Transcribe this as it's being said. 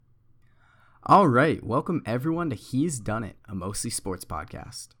All right, welcome everyone to He's Done It, a mostly sports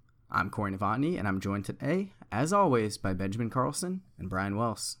podcast. I'm Corey Novotny, and I'm joined today, as always, by Benjamin Carlson and Brian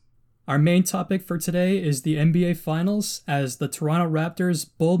Wells. Our main topic for today is the NBA Finals, as the Toronto Raptors'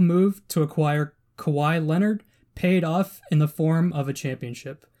 bold move to acquire Kawhi Leonard paid off in the form of a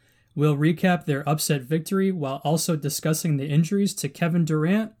championship. We'll recap their upset victory while also discussing the injuries to Kevin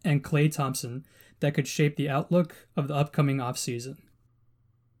Durant and Klay Thompson that could shape the outlook of the upcoming offseason.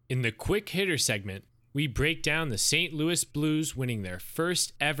 In the quick hitter segment, we break down the St. Louis Blues winning their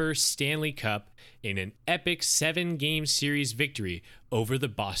first ever Stanley Cup in an epic 7-game series victory over the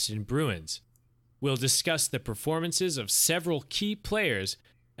Boston Bruins. We'll discuss the performances of several key players,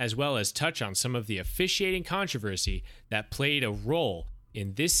 as well as touch on some of the officiating controversy that played a role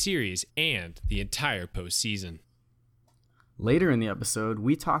in this series and the entire postseason. Later in the episode,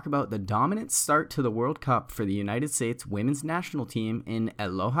 we talk about the dominant start to the World Cup for the United States women's national team in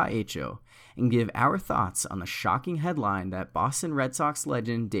Aloha Hecho and give our thoughts on the shocking headline that Boston Red Sox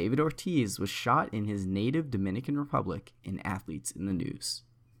legend David Ortiz was shot in his native Dominican Republic in Athletes in the News.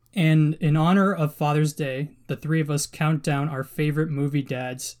 And in honor of Father's Day, the three of us count down our favorite movie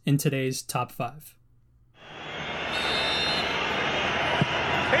dads in today's top 5.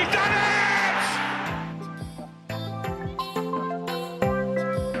 He's done it!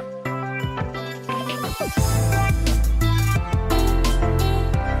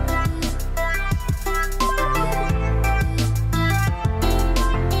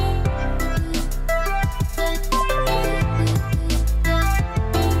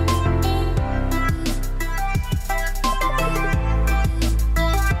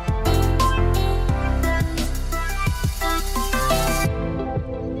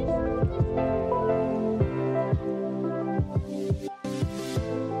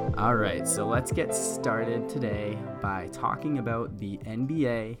 All right, so let's get started today by talking about the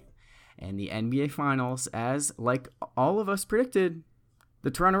NBA and the NBA Finals. As, like all of us predicted,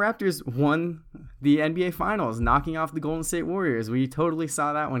 the Toronto Raptors won the NBA Finals, knocking off the Golden State Warriors. We totally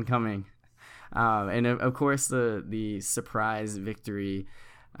saw that one coming. And of course, the surprise victory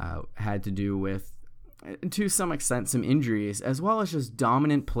had to do with, to some extent, some injuries, as well as just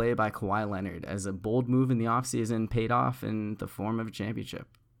dominant play by Kawhi Leonard, as a bold move in the offseason paid off in the form of a championship.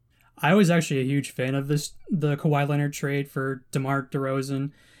 I was actually a huge fan of the Kawhi Leonard trade for DeMar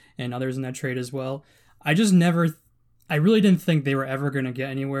DeRozan and others in that trade as well. I really didn't think they were ever going to get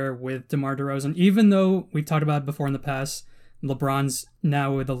anywhere with DeMar DeRozan, even though we've talked about it before in the past. LeBron's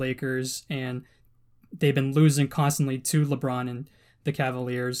now with the Lakers, and they've been losing constantly to LeBron and the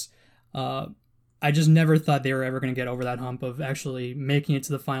Cavaliers. I just never thought they were ever going to get over that hump of actually making it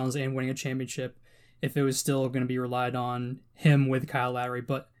to the finals and winning a championship if it was still going to be relied on him with Kyle Lowry.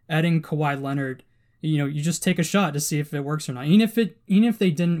 But adding Kawhi Leonard, you just take a shot to see if it works or not. Even if they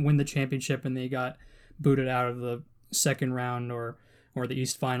didn't win the championship and they got booted out of the second round or the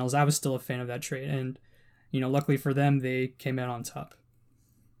East Finals, I was still a fan of that trade. And, luckily for them, they came out on top.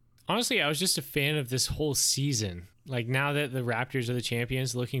 Honestly, I was just a fan of this whole season. Like, now that the Raptors are the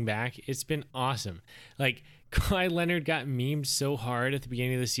champions, looking back, it's been awesome. Like, Kawhi Leonard got memed so hard at the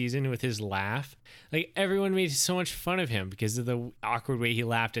beginning of the season with his laugh. Like, everyone made so much fun of him because of the awkward way he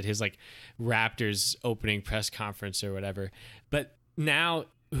laughed at his, Raptors opening press conference or whatever. But now,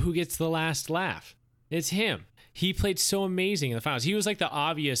 who gets the last laugh? It's him. He played so amazing in the finals. He was the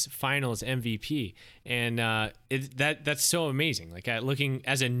obvious finals MVP. And that's so amazing. Looking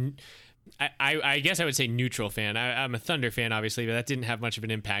as I guess I would say neutral fan. I'm a Thunder fan, obviously, but that didn't have much of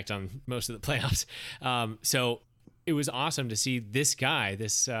an impact on most of the playoffs. So it was awesome to see this guy,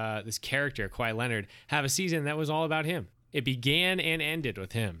 this character, Kawhi Leonard, have a season that was all about him. It began and ended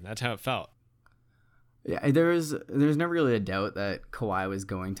with him. That's how it felt. Yeah, there's never really a doubt that Kawhi was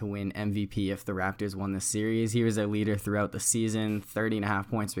going to win MVP if the Raptors won the series. He was a leader throughout the season, 30.5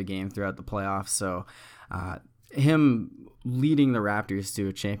 points per game throughout the playoffs. So him leading the Raptors to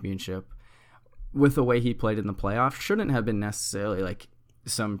a championship with the way he played in the playoffs shouldn't have been necessarily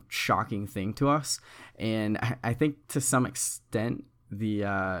some shocking thing to us. And I think to some extent we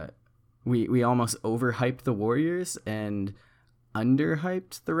almost overhyped the Warriors and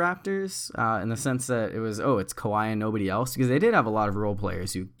underhyped the Raptors in the sense that it was, it's Kawhi and nobody else, because they did have a lot of role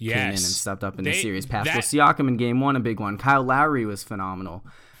players who came in and stepped up in the series. Pascal Siakam in game one, a big one. Kyle Lowry was phenomenal.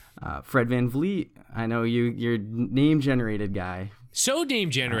 Fred VanVleet, I know you're name-generated guy. So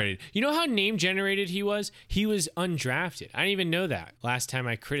name-generated. You know how name-generated he was? He was undrafted. I didn't even know that last time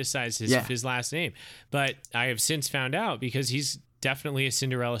I criticized his last name. But I have since found out because he's definitely a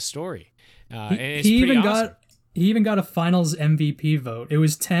Cinderella story. And it's pretty awesome. He even got a finals MVP vote. It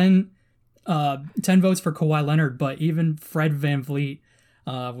was 10 votes for Kawhi Leonard, but even Fred VanVleet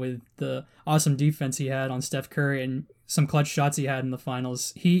with the awesome defense he had on Steph Curry and some clutch shots he had in the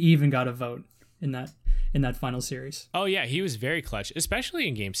finals. He even got a vote in that final series. Oh yeah, he was very clutch, especially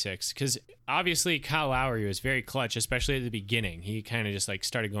in Game 6, because obviously Kyle Lowry was very clutch, especially at the beginning. He kind of just like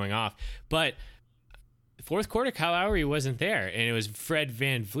started going off, but fourth quarter, Kyle Lowry wasn't there, and it was Fred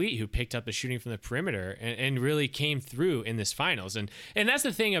VanVleet who picked up the shooting from the perimeter and really came through in this finals. And that's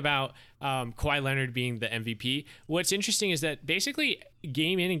the thing about Kawhi Leonard being the MVP. What's interesting is that basically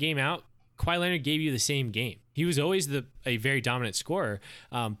game in and game out, Kawhi Leonard gave you the same game. He was always a very dominant scorer,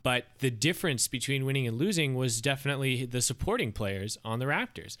 but the difference between winning and losing was definitely the supporting players on the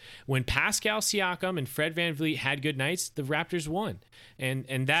Raptors. When Pascal Siakam and Fred VanVleet had good nights, the Raptors won,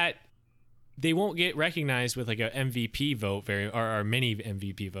 and that. They won't get recognized with like a MVP vote or many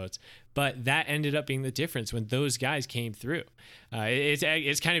MVP votes, but that ended up being the difference when those guys came through.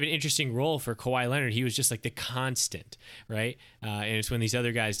 It's kind of an interesting role for Kawhi Leonard. He was just like the constant, right? And it's when these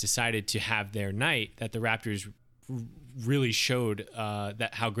other guys decided to have their night that the Raptors really showed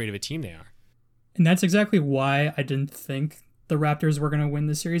that how great of a team they are. And that's exactly why I didn't think the Raptors were going to win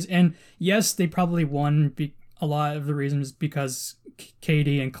this series. And yes, they probably won a lot of the reasons because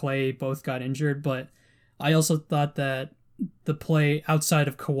KD and Klay both got injured, but I also thought that the play outside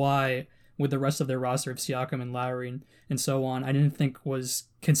of Kawhi with the rest of their roster of Siakam and Lowry and so on, I didn't think was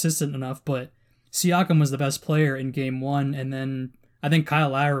consistent enough, but Siakam was the best player in game 1, and then I think Kyle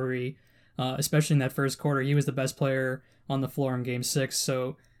Lowry, especially in that first quarter, he was the best player on the floor in game 6,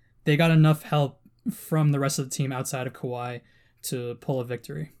 so they got enough help from the rest of the team outside of Kawhi to pull a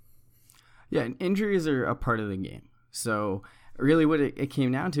victory. Yeah, and injuries are a part of the game. So really what it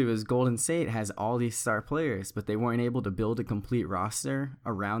came down to is Golden State has all these star players, but they weren't able to build a complete roster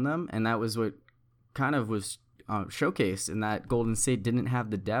around them. And that was what kind of was showcased in that Golden State didn't have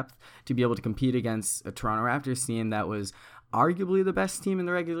the depth to be able to compete against a Toronto Raptors team that was arguably the best team in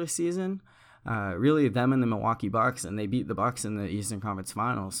the regular season. Really them and the Milwaukee Bucks, and they beat the Bucks in the Eastern Conference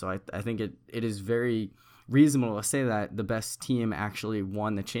Finals. So I think it is very reasonable to say that the best team actually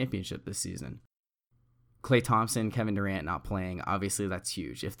won the championship this season. Klay Thompson, Kevin Durant not playing, obviously that's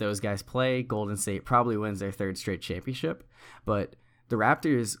huge. If those guys play, Golden State probably wins their third straight championship. But the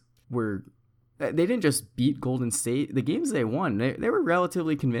Raptors they didn't just beat Golden State. The games they won, they were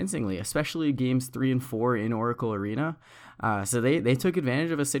relatively convincingly, especially games 3 and 4 in Oracle Arena. So they took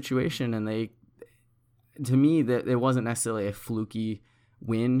advantage of a situation, and to me, that it wasn't necessarily a fluky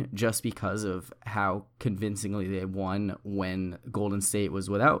win just because of how convincingly they won when Golden State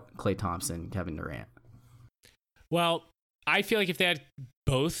was without Klay Thompson, Kevin Durant. Well, I feel like if they had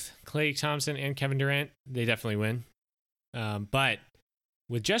both Klay Thompson and Kevin Durant, they definitely win. But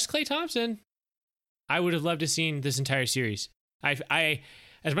with just Klay Thompson, I would have loved to seen this entire series. I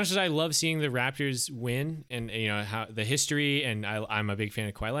as much as I love seeing the Raptors win, and how the history, and I'm a big fan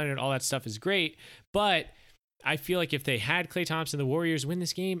of Kawhi Leonard, all that stuff is great, but I feel like if they had Klay Thompson, the Warriors win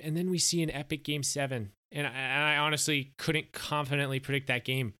this game, and then we see an epic Game 7. And I honestly couldn't confidently predict that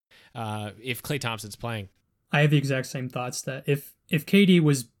game if Klay Thompson's playing. I have the exact same thoughts that if KD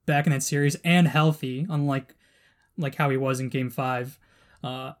was back in that series and healthy, unlike how he was in Game 5,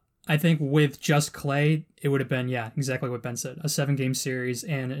 I think with just Klay, it would have been, exactly what Ben said, a 7-game series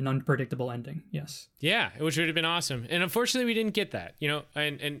and an unpredictable ending. Yes. Yeah, which would have been awesome. And unfortunately, we didn't get that.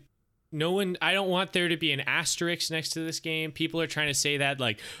 And no one, I don't want there to be an asterisk next to this game. People are trying to say that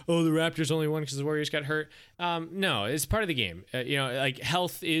the Raptors only won because the Warriors got hurt. No, it's part of the game.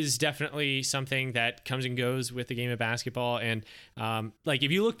 Health is definitely something that comes and goes with the game of basketball. And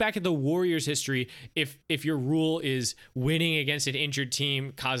if you look back at the Warriors' history, if your rule is winning against an injured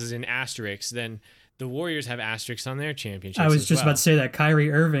team causes an asterisk, then the Warriors have asterisks on their championships. I was just about to say that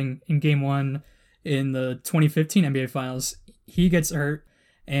Kyrie Irving in Game 1 in the 2015 NBA Finals, he gets hurt.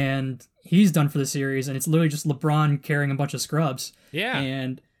 And he's done for the series, and it's literally just LeBron carrying a bunch of scrubs. Yeah.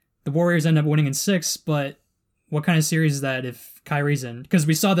 And the Warriors end up winning in 6, but what kind of series is that if Kyrie's in? Because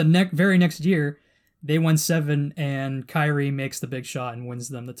we saw the very next year, they won 7, and Kyrie makes the big shot and wins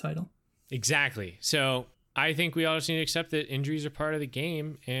them the title. Exactly. So I think we all just need to accept that injuries are part of the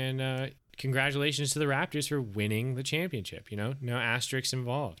game, and congratulations to the Raptors for winning the championship. No asterisks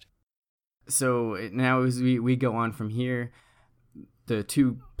involved. So now as we go on from here, the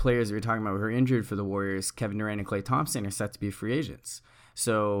two players we were talking about who are injured for the Warriors, Kevin Durant and Klay Thompson, are set to be free agents.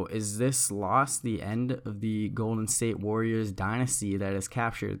 So is this loss the end of the Golden State Warriors dynasty that has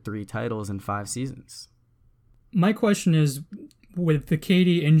captured 3 titles in 5 seasons? My question is, with the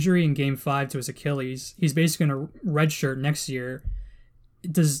KD injury in Game 5 to his Achilles, he's basically going to redshirt next year.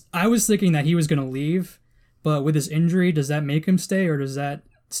 I was thinking that he was going to leave, but with his injury, does that make him stay, or does that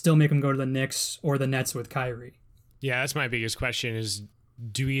still make him go to the Knicks or the Nets with Kyrie? Yeah, that's my biggest question is,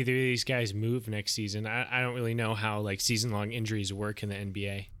 do either of these guys move next season? I don't really know how like season-long injuries work in the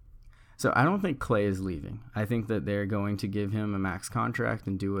NBA. So I don't think Klay is leaving. I think that they're going to give him a max contract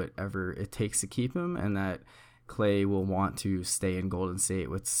and do whatever it takes to keep him, and that Klay will want to stay in Golden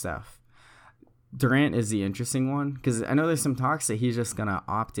State with Steph. Durant is the interesting one because I know there's some talks that he's just going to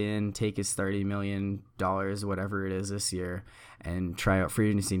opt in, take his $30 million, whatever it is this year, and try out free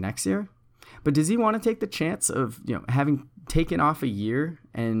agency next year. But does he want to take the chance of, having taken off a year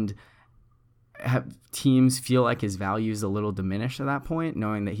and have teams feel like his value is a little diminished at that point,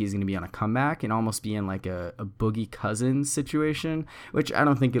 knowing that he's going to be on a comeback and almost be in like a Boogie Cousins situation, which I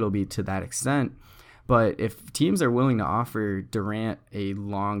don't think it'll be to that extent. But if teams are willing to offer Durant a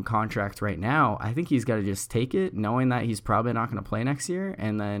long contract right now, I think he's got to just take it, knowing that he's probably not going to play next year,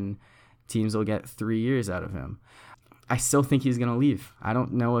 and then teams will get 3 years out of him. I still think he's going to leave. I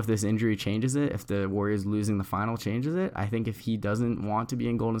don't know if this injury changes it, if the Warriors losing the final changes it. I think if he doesn't want to be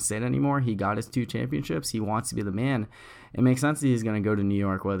in Golden State anymore, he got his 2 championships, he wants to be the man, it makes sense that he's going to go to New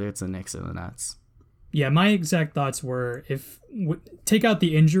York, whether it's the Knicks or the Nets. Yeah, my exact thoughts were, take out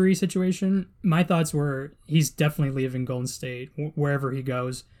the injury situation, my thoughts were he's definitely leaving Golden State, wherever he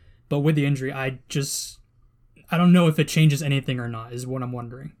goes. But with the injury, I don't know if it changes anything or not, is what I'm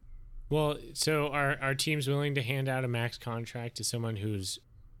wondering. Well, so are teams willing to hand out a max contract to someone who's,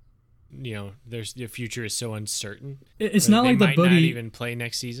 their future is so uncertain? It's not like the Boogie... They might not even play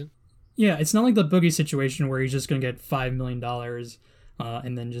next season? Yeah, it's not like the Boogie situation where he's just going to get $5 million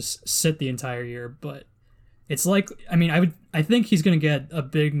and then just sit the entire year. But it's like, I think he's going to get a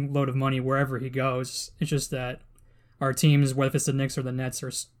big load of money wherever he goes. It's just that our teams, whether it's the Knicks or the Nets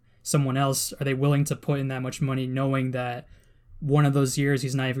or someone else, are they willing to put in that much money knowing that one of those years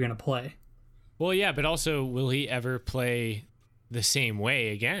he's not even going to play? Well, yeah, but also, will he ever play the same way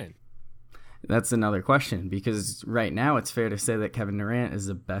again? That's another question, because right now it's fair to say that Kevin Durant is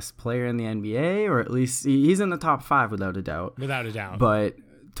the best player in the NBA, or at least he's in the top 5 without a doubt. Without a doubt. But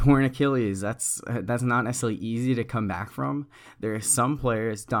torn Achilles, that's not necessarily easy to come back from. There are some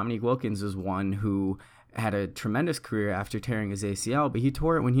players, Dominique Wilkins was one who had a tremendous career after tearing his ACL, but he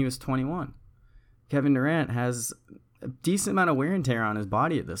tore it when he was 21. Kevin Durant has a decent amount of wear and tear on his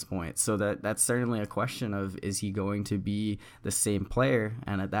body at this point. So that's certainly a question of, is he going to be the same player?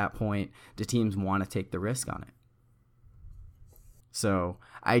 And at that point, do teams want to take the risk on it? So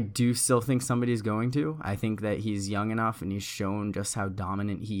I do still think somebody's going to. I think that he's young enough and he's shown just how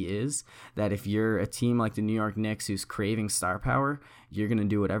dominant he is, that if you're a team like the New York Knicks who's craving star power, you're going to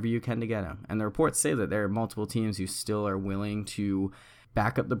do whatever you can to get him. And the reports say that there are multiple teams who still are willing to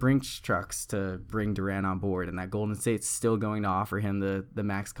back up the Brinks trucks to bring Durant on board, and that Golden State's still going to offer him the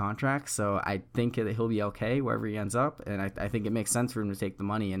max contract. So I think that he'll be okay wherever he ends up, and I think it makes sense for him to take the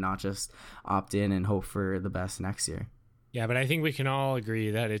money and not just opt in and hope for the best next year. Yeah, but I think we can all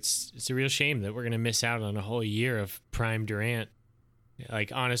agree that it's a real shame that we're going to miss out on a whole year of prime Durant.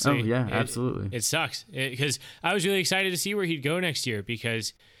 Like, honestly. Oh, yeah, absolutely. It sucks, because I was really excited to see where he'd go next year,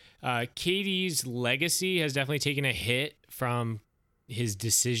 because KD's legacy has definitely taken a hit from his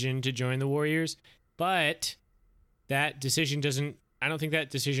decision to join the Warriors, but that decision I don't think that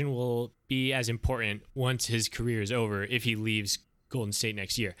decision will be as important once his career is over if he leaves Golden State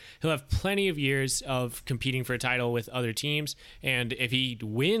next year. He'll have plenty of years of competing for a title with other teams, and if he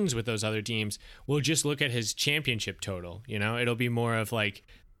wins with those other teams, we'll just look at his championship total. It'll be more of like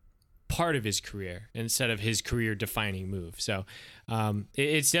part of his career instead of his career defining move. So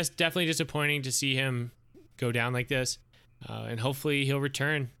it's just definitely disappointing to see him go down like this. And hopefully he'll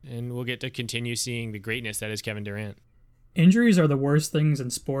return and we'll get to continue seeing the greatness that is Kevin Durant. Injuries are the worst things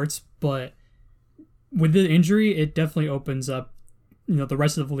in sports, but with the injury, it definitely opens up, the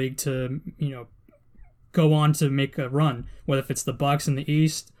rest of the league to, go on to make a run, whether if it's the Bucks in the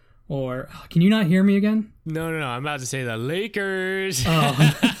East or, can you not hear me again? No. I'm about to say the Lakers.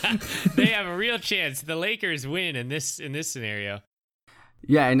 Oh. They have a real chance. The Lakers win in this scenario.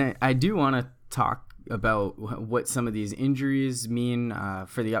 Yeah, and I do want to talk about what some of these injuries mean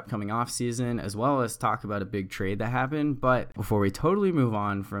for the upcoming offseason, as well as talk about a big trade that happened. But before we totally move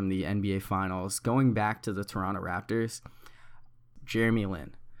on from the NBA Finals, going back to the Toronto Raptors, Jeremy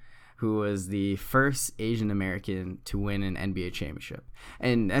Lin, who was the first Asian American to win an NBA championship.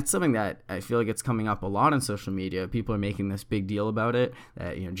 And that's something that I feel like it's coming up a lot on social media. People are making this big deal about it,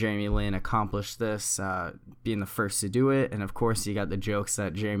 that Jeremy Lin accomplished this, being the first to do it. And of course, you got the jokes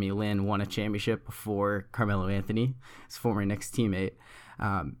that Jeremy Lin won a championship before Carmelo Anthony, his former Knicks teammate.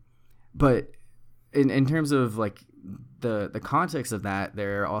 But in terms of like the context of that,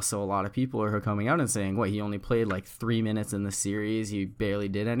 there are also a lot of people who are coming out and saying, he only played like 3 minutes in the series, he barely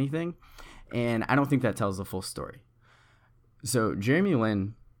did anything. And I don't think that tells the full story. So Jeremy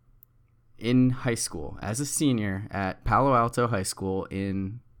Lin, in high school, as a senior at Palo Alto High School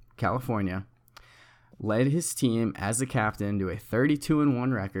in California, led his team as a captain to a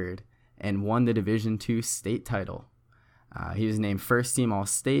 32-1 record and won the Division II state title. He was named first team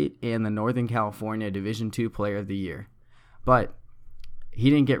All-State and the Northern California Division II Player of the Year. But he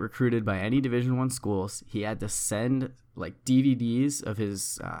didn't get recruited by any Division I schools. He had to send like DVDs of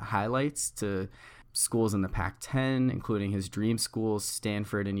his highlights to schools in the Pac-10, including his dream schools,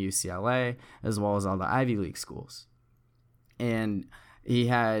 Stanford and UCLA, as well as all the Ivy League schools. And he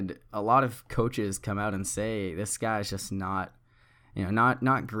had a lot of coaches come out and say, this guy's just not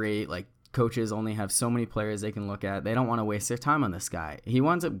great. Like, coaches only have so many players they can look at. They don't want to waste their time on this guy. He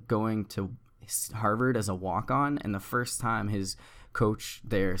winds up going to Harvard as a walk-on, and the first time his coach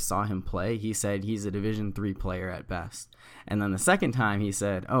there saw him play, he said he's a Division III player at best. And then the second time he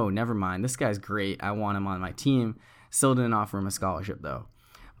said, oh, never mind, this guy's great, I want him on my team. Still didn't offer him a scholarship though.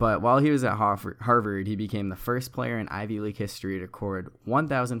 But while he was at Harvard, he became the first player in Ivy League history to record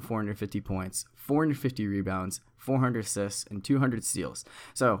 1,450 points, 450 rebounds, 400 assists, and 200 steals.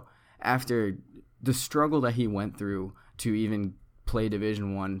 So after the struggle that he went through to even play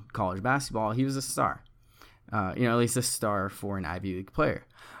Division I college basketball, he was a star. At least a star for an Ivy League player.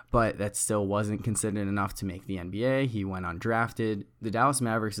 But that still wasn't considered enough to make the NBA. He went undrafted. The Dallas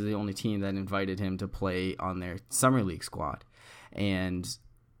Mavericks is the only team that invited him to play on their summer league squad. And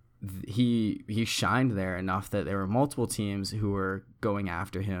he shined there enough that there were multiple teams who were going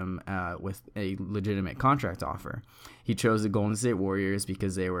after him with a legitimate contract offer. He chose the Golden State Warriors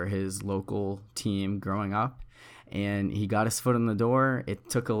because they were his local team growing up. And he got his foot in the door. It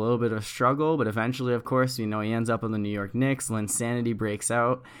took a little bit of a struggle, but eventually, of course, he ends up on the New York Knicks. Linsanity breaks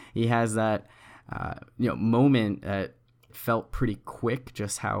out. He has that, moment that felt pretty quick,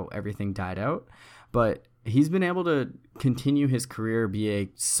 just how everything died out. But he's been able to continue his career, be a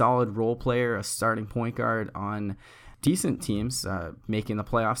solid role player, a starting point guard on decent teams, making the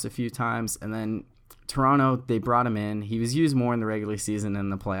playoffs a few times, and then Toronto, they brought him in. He was used more in the regular season than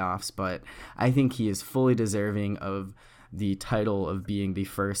the playoffs, but I think he is fully deserving of the title of being the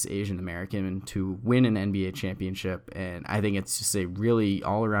first Asian American to win an NBA championship. And I think it's just a really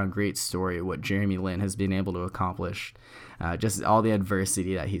all-around great story what Jeremy Lin has been able to accomplish. Just all the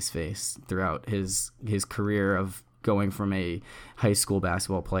adversity that he's faced throughout his career of going from a high school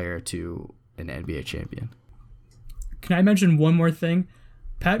basketball player to an NBA champion. Can I mention one more thing?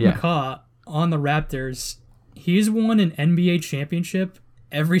 Pat McCaw on the Raptors, he's won an NBA championship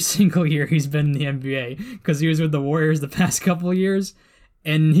every single year he's been in the NBA, because he was with the Warriors the past couple of years,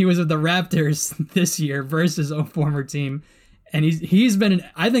 and he was with the Raptors this year versus a former team, and he's been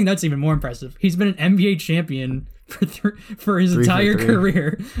I think that's even more impressive. He's been an NBA champion for his entire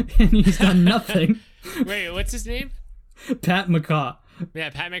career, and he's done nothing. Wait, what's his name? Pat McCaw.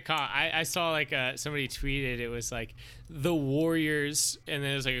 Yeah, Pat McCaw. I saw somebody tweeted, it was like the Warriors, and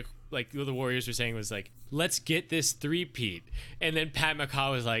then it was like what the Warriors were saying was like, let's get this three-peat. And then Pat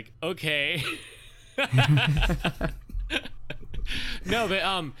McCaw was like, okay. No,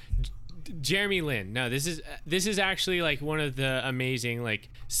 but Jeremy Lin. No, this is actually like one of the amazing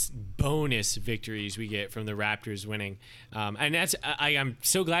bonus victories we get from the Raptors winning. And that's I'm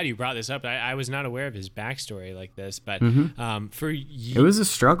so glad you brought this up. I was not aware of his backstory like this, but it was a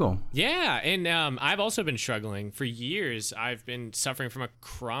struggle. Yeah, and I've also been struggling for years. I've been suffering from a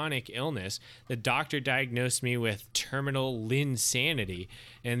chronic illness. The doctor diagnosed me with terminal Linsanity,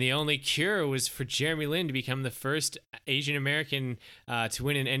 and the only cure was for Jeremy Lin to become the first Asian American to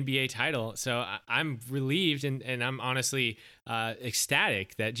win an NBA title. So I'm relieved, and I'm honestly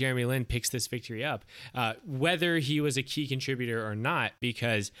ecstatic that Jeremy Lin picks this victory up, whether he was a key contributor or not,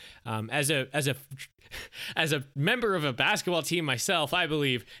 because as a member of a basketball team myself, I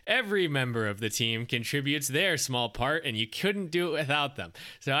believe every member of the team contributes their small part, and you couldn't do it without them.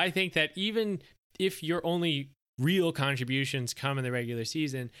 So I think that even if your only real contributions come in the regular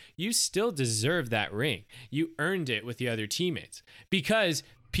season, you still deserve that ring. You earned it with the other teammates, because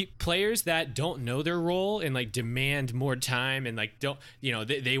players that don't know their role and demand more time and don't,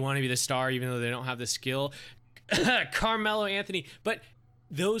 they want to be the star even though they don't have the skill. Carmelo Anthony, but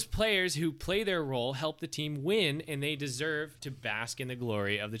those players who play their role help the team win, and they deserve to bask in the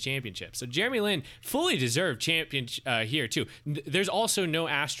glory of the championship. So Jeremy Lin fully deserved champion here too. There's also no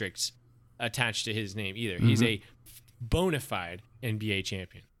asterisks attached to his name either. He's a bona fide NBA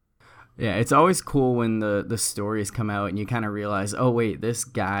champion. Yeah, it's always cool when the stories come out and you kind of realize, oh wait, this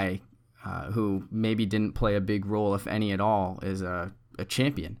guy who maybe didn't play a big role, if any at all, is a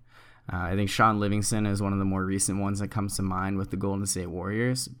champion. I think Sean Livingston is one of the more recent ones that comes to mind with the Golden State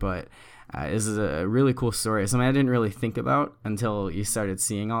Warriors, but this is a really cool story, something I didn't really think about until you started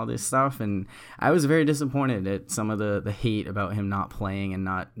seeing all this stuff, and I was very disappointed at some of the hate about him not playing and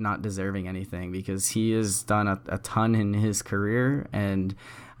not deserving anything, because he has done a ton in his career, and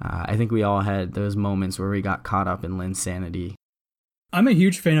I think we all had those moments where we got caught up in Linsanity. I'm a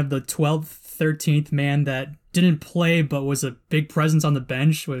huge fan of the 12th, 13th man that didn't play but was a big presence on the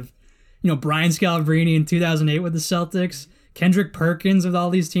bench with, Brian Scalabrine in 2008 with the Celtics, Kendrick Perkins with all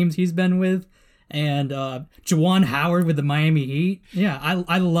these teams he's been with, and Juwan Howard with the Miami Heat. Yeah,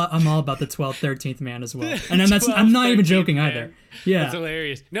 I'm all about the 12th, 13th man as well. And I'm not even joking man. Either. Yeah, that's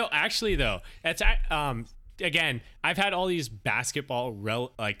hilarious. No, actually though, that's again, I've had all these basketball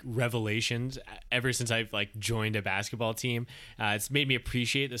revelations ever since I've joined a basketball team. It's made me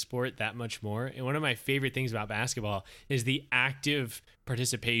appreciate the sport that much more. And one of my favorite things about basketball is the active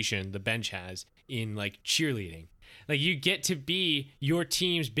participation the bench has in cheerleading. You get to be your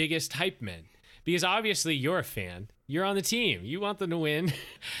team's biggest hype man, because obviously you're a fan. You're on the team. You want them to win.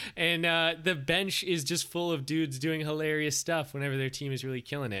 And the bench is just full of dudes doing hilarious stuff whenever their team is really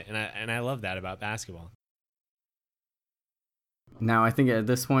killing it. And I love that about basketball. Now, I think at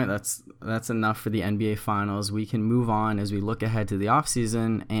this point, that's enough for the NBA Finals. We can move on as we look ahead to the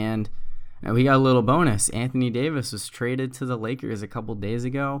offseason, and we got a little bonus. Anthony Davis was traded to the Lakers a couple days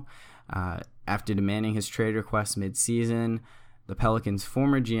ago after demanding his trade request mid-season. The Pelicans'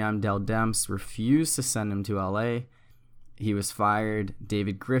 former GM, Dell Demps, refused to send him to LA. He was fired.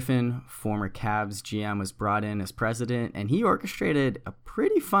 David Griffin, former Cavs GM, was brought in as president, and he orchestrated a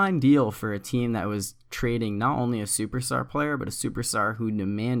pretty fine deal for a team that was trading not only a superstar player, but a superstar who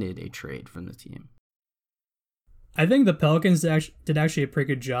demanded a trade from the team. I think the Pelicans did actually a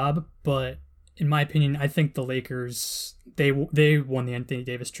pretty good job, but in my opinion, I think the Lakers, they won the Anthony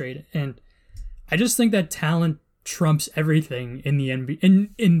Davis trade, and I just think that talent trumps everything in the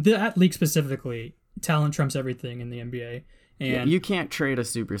NBA. In that league specifically, talent trumps everything in the NBA. And you can't trade a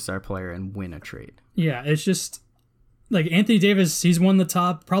superstar player and win a trade. Yeah, it's just Anthony Davis, he's one of the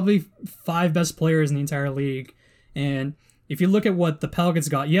top probably 5 best players in the entire league. And if you look at what the Pelicans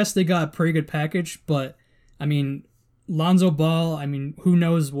got, yes, they got a pretty good package, but Lonzo Ball, who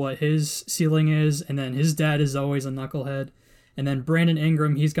knows what his ceiling is, and then his dad is always a knucklehead. And then Brandon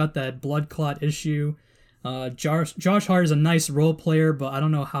Ingram, he's got that blood clot issue. Josh Hart is a nice role player, but I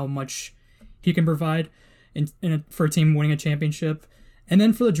don't know how much he can provide for a team winning a championship. And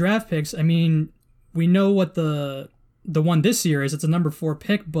then for the draft picks, we know what the one this year is. It's a number 4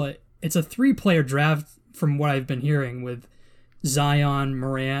 pick, but it's a 3-player draft from what I've been hearing, with Zion,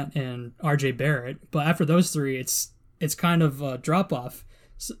 Morant, and RJ Barrett. But after those 3, it's kind of a drop off.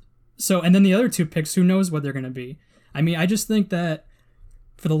 So and then the other 2 picks, who knows what they're going to be. I just think that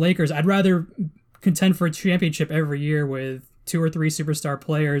for the Lakers, I'd rather contend for a championship every year with 2 or 3 superstar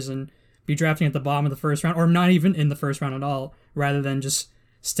players and be drafting at the bottom of the first round, or not even in the first round at all, rather than just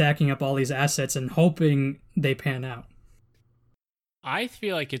stacking up all these assets and hoping they pan out. I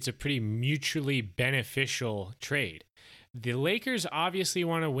feel like it's a pretty mutually beneficial trade. The Lakers obviously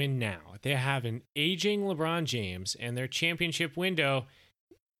want to win now. They have an aging LeBron James, and their championship window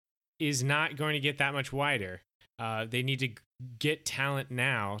is not going to get that much wider. They need to get talent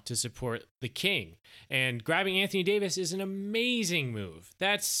now to support the king. And grabbing Anthony Davis is an amazing move.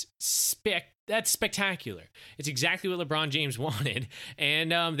 That's spectacular. It's exactly what LeBron James wanted.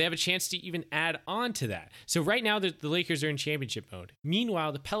 And they have a chance to even add on to that. So right now, the Lakers are in championship mode.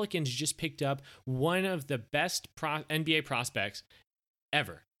 Meanwhile, the Pelicans just picked up one of the best NBA prospects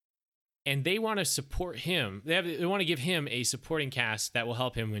ever. And they want to support him. They want to give him a supporting cast that will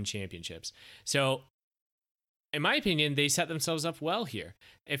help him win championships. So in my opinion, they set themselves up well here.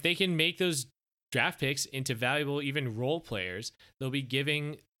 If they can make those draft picks into valuable, even role players, they'll be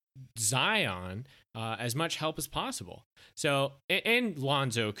giving Zion as much help as possible. So, and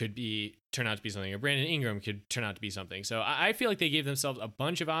Lonzo could turn out to be something, or Brandon Ingram could turn out to be something. So I feel like they gave themselves a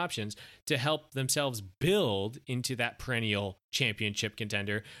bunch of options to help themselves build into that perennial championship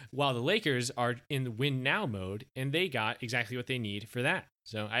contender, while the Lakers are in the win now mode, and they got exactly what they need for that.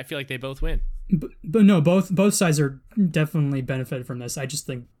 So I feel like they both win. But no, both sides are definitely benefited from this. I just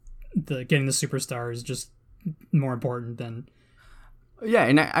think getting the superstar is just more important than. Yeah,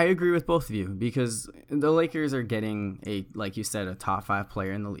 and I agree with both of you, because the Lakers are getting like you said, a top 5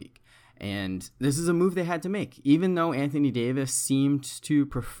 player in the league. And this is a move they had to make. Even though Anthony Davis seemed to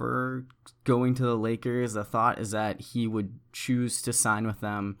prefer going to the Lakers, the thought is that he would choose to sign with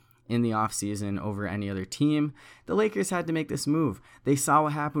them in the offseason over any other team. The Lakers had to make this move. They saw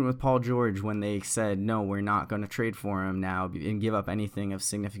what happened with Paul George when they said, no, we're not going to trade for him now and give up anything of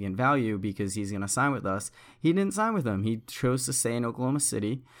significant value because he's going to sign with us. He didn't sign with them. He chose to stay in Oklahoma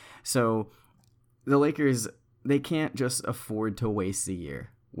City. So the Lakers, they can't just afford to waste a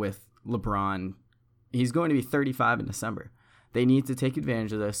year with LeBron. He's going to be 35 in December. They need to take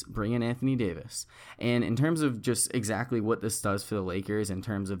advantage of this, bring in Anthony Davis. And in terms of just exactly what this does for the Lakers in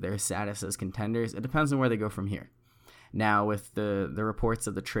terms of their status as contenders, it depends on where they go from here. Now, with the reports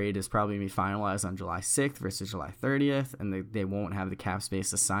that the trade is probably going to be finalized on July 6th versus July 30th, and they won't have the cap space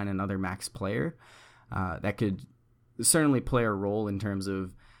to sign another max player, that could certainly play a role in terms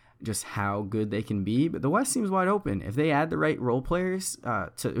of just how good they can be. But the West seems wide open. If they add the right role players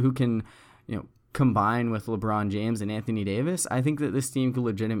who can, combine with LeBron James and Anthony Davis, I think that this team could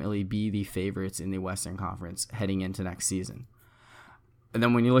legitimately be the favorites in the Western Conference heading into next season. And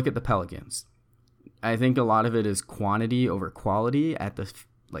then when you look at the Pelicans, I think a lot of it is quantity over quality at the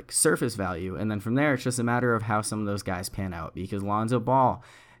surface value. And then from there, it's just a matter of how some of those guys pan out, because Lonzo Ball,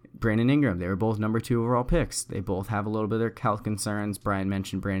 Brandon Ingram, they were both number 2 overall picks. They both have a little bit of their health concerns. Brian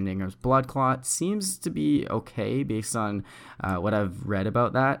mentioned Brandon Ingram's blood clot. Seems to be okay based on what I've read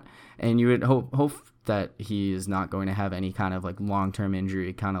about that. And you would hope that he is not going to have any kind of long-term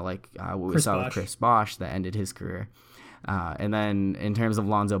injury, kind of like what we saw with Chris Bosh that ended his career. And then in terms of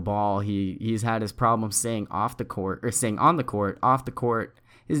Lonzo Ball, he's had his problems staying on the court. Off the court,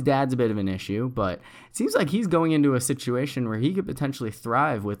 his dad's a bit of an issue, but it seems like he's going into a situation where he could potentially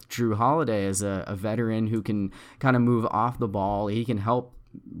thrive with Drew Holiday as a veteran who can kind of move off the ball. He can help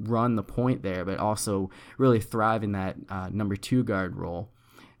run the point there, but also really thrive in that number 2 guard role.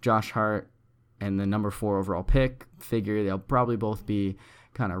 Josh Hart and the number 4 overall pick, figure they'll probably both be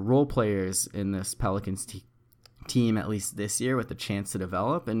kind of role players in this Pelicans team, at least this year, with the chance to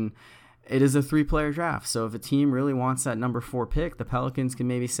develop. And it is a 3-player draft. So if a team really wants that number 4 pick, the Pelicans can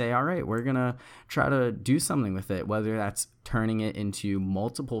maybe say, all right, we're going to try to do something with it, whether that's turning it into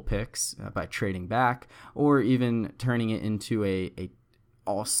multiple picks by trading back, or even turning it into a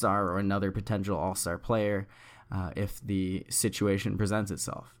all-star or another potential all-star player if the situation presents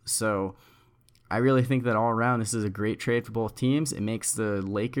itself. So I really think that all around this is a great trade for both teams. It makes the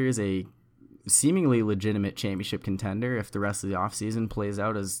Lakers a seemingly legitimate championship contender if the rest of the offseason plays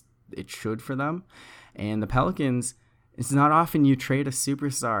out as it should for them. And the Pelicans, it's not often you trade a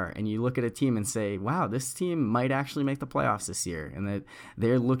superstar and you look at a team and say, wow, this team might actually make the playoffs this year, and that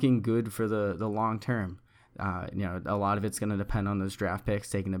they're looking good for the long term. A lot of it's going to depend on those draft picks,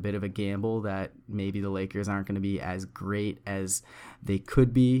 taking a bit of a gamble that maybe the Lakers aren't going to be as great as they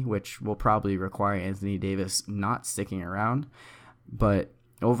could be, which will probably require Anthony Davis not sticking around. But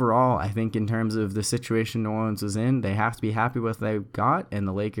overall, I think in terms of the situation New Orleans was in, they have to be happy with what they got, and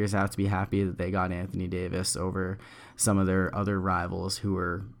the Lakers have to be happy that they got Anthony Davis over some of their other rivals who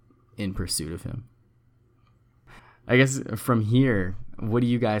were in pursuit of him. I guess from here, what do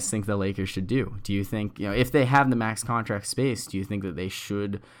you guys think the Lakers should do? Do you think, if they have the max contract space, do you think that they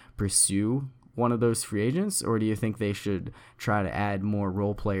should pursue one of those free agents, or do you think they should try to add more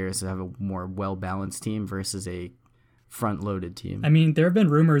role players to have a more well-balanced team versus a front-loaded team? I mean, there have been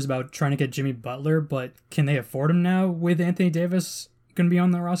rumors about trying to get Jimmy Butler, but can they afford him now with Anthony Davis going to be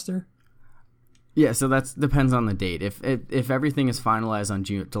on the roster? Yeah, so that depends on the date. If everything is finalized on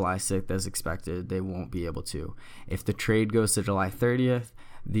July 6th as expected, they won't be able to. If the trade goes to July 30th,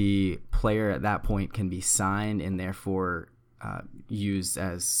 the player at that point can be signed and therefore used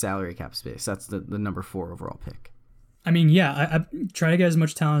as salary cap space. That's the number 4 overall pick. I mean, yeah, I try to get as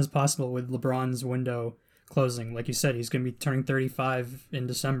much talent as possible with LeBron's window closing. Like you said, he's going to be turning 35 in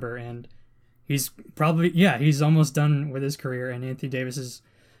December, and he's almost done with his career, and Anthony Davis is,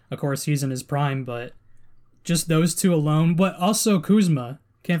 of course, he's in his prime, but just those two alone. But also Kuzma.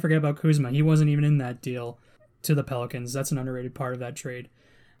 Can't forget about Kuzma. He wasn't even in that deal to the Pelicans. That's an underrated part of that trade.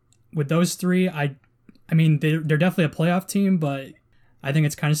 With those three, I mean, they're definitely a playoff team, but I think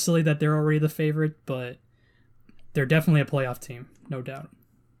it's kind of silly that they're already the favorite, but they're definitely a playoff team, no doubt.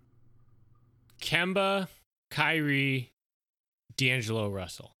 Kemba, Kyrie, D'Angelo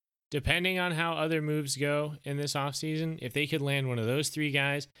Russell. Depending on how other moves go in this offseason, if they could land one of those 3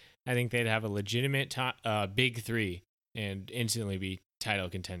 guys, I think they'd have a legitimate big 3 and instantly be title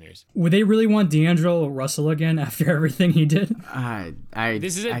contenders. Would they really want D'Angelo Russell again after everything he did?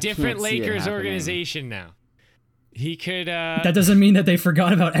 This is a different Lakers organization now. He could... That doesn't mean that they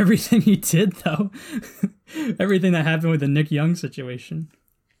forgot about everything he did, though. Everything that happened with the Nick Young situation.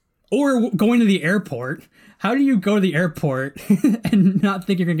 Or going to the airport. How do you go to the airport and not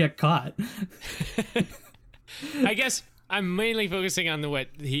think you're going to get caught? I guess I'm mainly focusing on what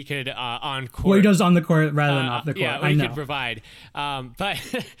he could on court. What he does on the court rather than off the court. Yeah, what I he know. could provide.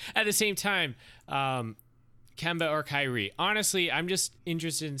 But at the same time, Kemba or Kyrie. Honestly, I'm just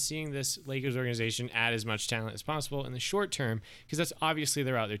interested in seeing this Lakers organization add as much talent as possible in the short term, because that's obviously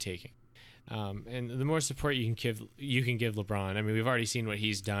the route they're taking. And the more support you can give LeBron. I mean, we've already seen what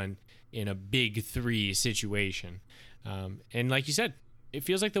he's done in a big three situation. And like you said, it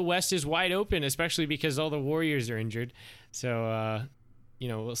feels like the West is wide open, especially because all the Warriors are injured. So,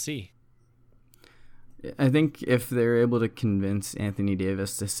 we'll see. I think if they're able to convince Anthony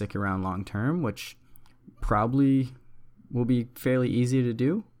Davis to stick around long term, which probably will be fairly easy to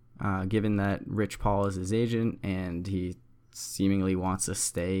do, given that Rich Paul is his agent and he seemingly wants to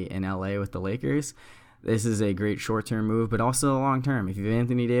stay in LA with the Lakers. This is a great short-term move, but also long-term. If you have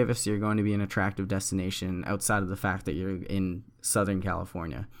Anthony Davis, you're going to be an attractive destination outside of the fact that you're in Southern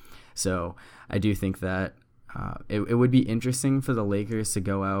California. So I do think that it would be interesting for the Lakers to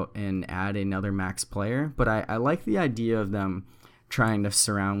go out and add another max player, but I like the idea of them trying to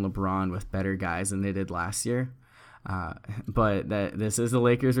surround LeBron with better guys than they did last year. But this is the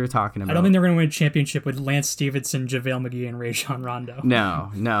Lakers we're talking about. I don't think they're going to win a championship with Lance Stevenson, JaVale McGee, and Rajon Rondo.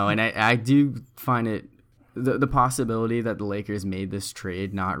 No. And I do find it the possibility that the Lakers made this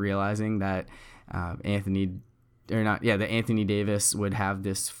trade not realizing that Anthony Davis would have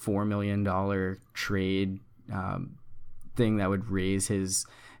this $4 million trade thing that would raise his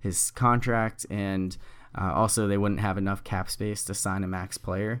contract, and also they wouldn't have enough cap space to sign a max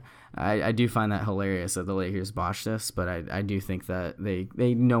player. I do find that hilarious that the Lakers botched this, but I do think that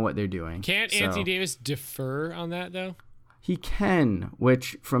they know what they're doing. Can't Anthony Davis defer on that, though? He can,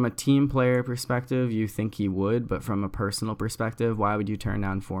 which from a team player perspective, you think he would, but from a personal perspective, why would you turn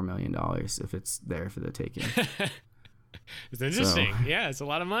down $4 million if it's there for the taking? It's interesting. Yeah, it's a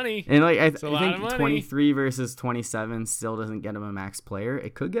lot of money. And I think 23 versus 27 still doesn't get him a max player.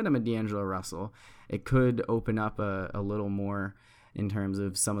 It could get him a D'Angelo Russell. It could open up a little more in terms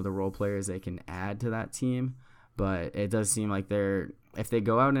of some of the role players they can add to that team. But it does seem like if they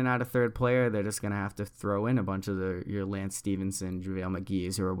go out and add a third player, they're just going to have to throw in a bunch of your Lance Stevenson, JaVale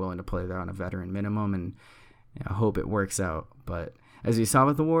McGee's who are willing to play there on a veteran minimum, and hope it works out. But as we saw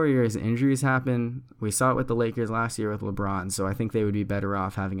with the Warriors, injuries happen. We saw it with the Lakers last year with LeBron. So I think they would be better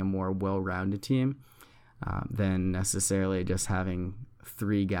off having a more well-rounded team than necessarily just having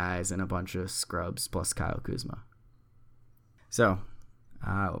three guys and a bunch of scrubs plus Kyle Kuzma. So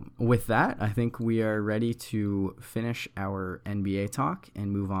with that, I think we are ready to finish our NBA talk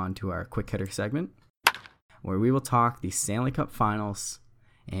and move on to our quick hitter segment, where we will talk the Stanley Cup Finals.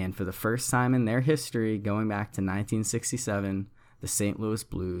 And for the first time in their history, going back to 1967, the St. Louis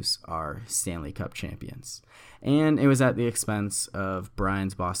Blues are Stanley Cup champions. And it was at the expense of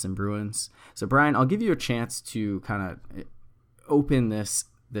Brian's Boston Bruins. So Brian, I'll give you a chance to kind of open this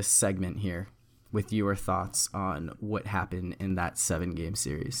segment here with your thoughts on what happened in that 7-game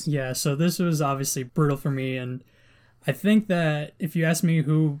series. Yeah, so this was obviously brutal for me, and I think that if you ask me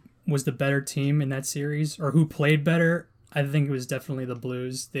who was the better team in that series, or who played better, I think it was definitely the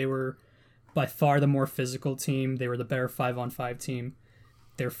Blues. They were by far the more physical team. They were the better 5-on-5 team.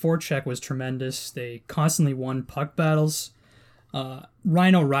 Their forecheck was tremendous. They constantly won puck battles.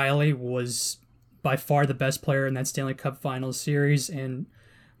 Ryan O'Reilly was by far the best player in that Stanley Cup Finals series and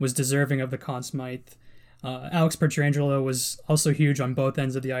was deserving of the Conn Smythe. Alex Pietrangelo was also huge on both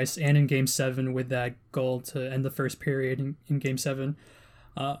ends of the ice and in Game 7 with that goal to end the first period in Game 7.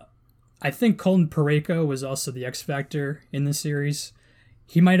 I think Colton Parayko was also the X factor in the series.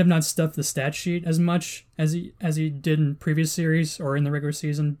 He might have not stuffed the stat sheet as much as he did in previous series or in the regular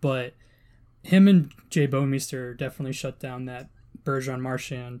season, but him and Jay Bouwmeester definitely shut down that Bergeron,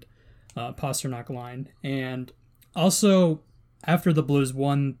 Marchand, Pasternak line. And also, after the Blues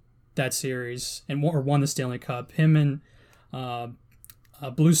won that series and won the Stanley Cup, him and a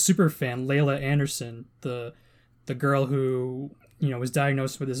Blues superfan, Layla Anderson, the girl who was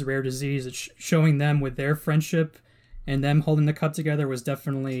diagnosed with this rare disease, it's showing them with their friendship and them holding the cup together was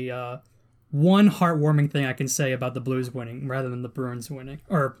definitely one heartwarming thing I can say about the Blues winning rather than the Bruins winning.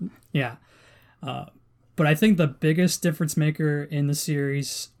 But I think the biggest difference maker in the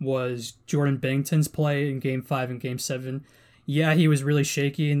series was Jordan Binnington's play in Game 5 and Game 7. Yeah, he was really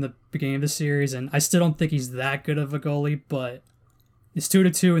shaky in the beginning of the series, and I still don't think he's that good of a goalie, but it's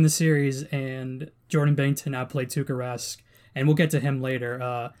 2-2 in the series, and Jordan Binnington outplayed Tuukka Rask, and we'll get to him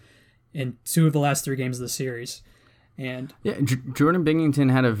later in 2 of the last 3 games of the series. And yeah, Jordan Binghamton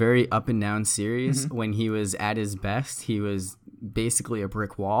had a very up and down series. When he was at his best, he was basically a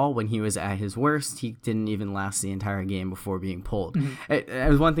brick wall. When he was at his worst, he didn't even last the entire game before being pulled. It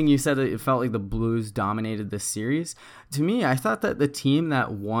was one thing you said that it felt like the Blues dominated this series. To me, I thought that the team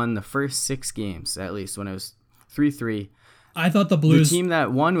that won the first 6 games, at least when it was 3-3, I thought the Blues... The team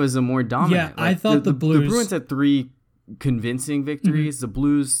that won was the more dominant. Yeah, I thought the Blues... The Bruins had 3 convincing victories. The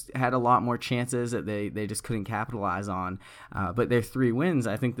Blues had a lot more chances that they just couldn't capitalize on. But their 3 wins,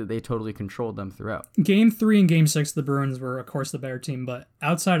 I think that they totally controlled them throughout. Game 3 and Game 6, the Bruins were, of course, the better team. But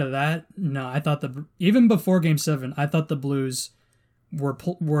outside of that, no, I thought even before Game 7, I thought the Blues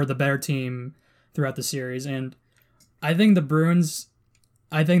were the better team throughout the series. And I think the Bruins...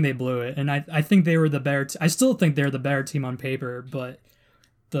 I think they blew it, and I think they were the better... I still think they're the better team on paper, but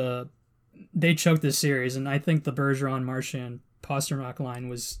they choked this series, and I think the Bergeron, Marchand, Pasternak line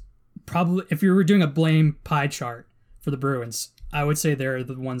was probably... If you were doing a blame pie chart for the Bruins, I would say they're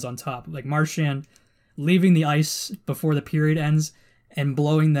the ones on top. Like Marchand leaving the ice before the period ends and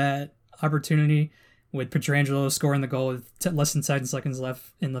blowing that opportunity with Pietrangelo scoring the goal with less than 10 seconds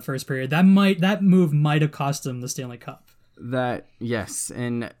left in the first period. That move might have cost them the Stanley Cup. That, yes,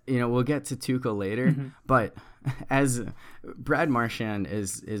 and we'll get to Tuukka later, but as Brad Marchand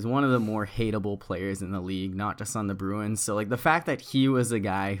is one of the more hateable players in the league, not just on the Bruins. So like the fact that he was the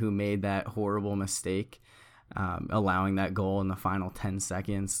guy who made that horrible mistake, allowing that goal in the final 10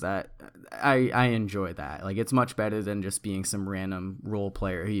 seconds, that I enjoy that. Like it's much better than just being some random role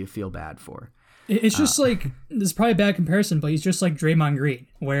player who you feel bad for. It's just like, this is probably a bad comparison, but he's just like Draymond Green,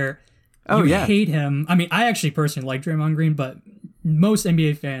 where you hate him. I mean, I actually personally like Draymond Green, but most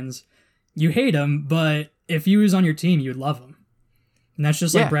NBA fans, you hate him, but if he was on your team, you'd love him. And that's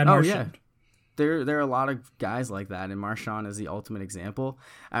just like Brad Marchand. There are a lot of guys like that, and Marchand is the ultimate example.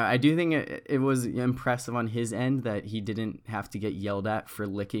 I do think it was impressive on his end that he didn't have to get yelled at for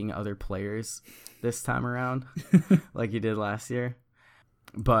licking other players this time around like he did last year.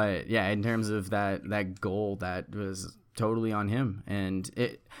 But yeah, in terms of that goal, that was totally on him, and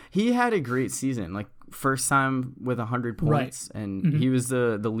he had a great season, like first time with 100 points, right. And he was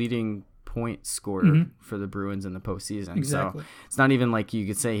the leading point scorer for the Bruins in the postseason. Exactly. So it's not even like you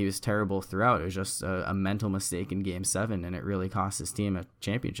could say he was terrible throughout. It was just a mental mistake in Game 7, and it really cost his team a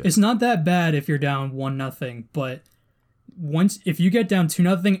championship. It's not that bad if you're down 1-0, but if you get down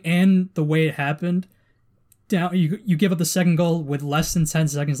 2-0, and the way it happened, you give up the second goal with less than 10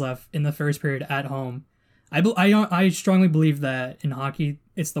 seconds left in the first period at home. I strongly believe that in hockey,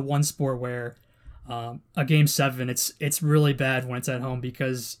 it's the one sport where a Game 7, it's really bad when it's at home,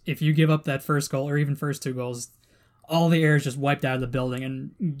 because if you give up that first goal or even first 2 goals, all the air is just wiped out of the building,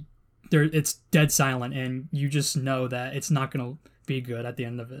 and it's dead silent, and you just know that it's not going to be good at the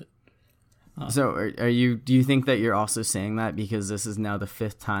end of it. So do you think that you're also saying that because this is now the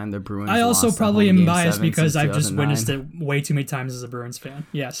 5th time the Bruins I also lost probably am biased because I've 2009. just witnessed it way too many times as a Bruins fan.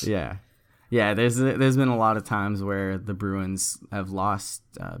 Yes. Yeah, there's been a lot of times where the Bruins have lost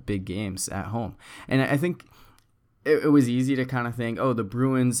big games at home. And I think it was easy to kind of think, oh, the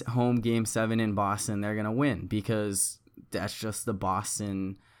Bruins home Game 7 in Boston, they're going to win, because that's just the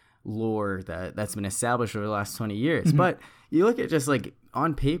Boston lore that's been established over the last 20 years. But you look at just like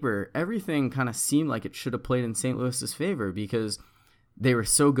on paper, everything kind of seemed like it should have played in St. Louis's favor, because they were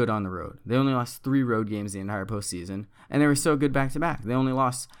so good on the road. They only lost 3 road games the entire postseason, and they were so good back-to-back. They only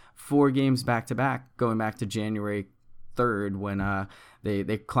lost 4 games back-to-back, going back to January 3rd when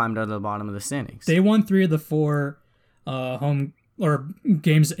they climbed out of the bottom of the standings. They won 3 of the 4 home or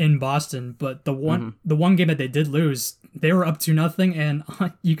games in Boston, but the one game that they did lose, they were up 2-0, and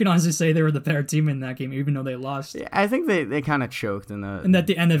you can honestly say they were the better team in that game, even though they lost. Yeah, I think they kind of choked in the... And at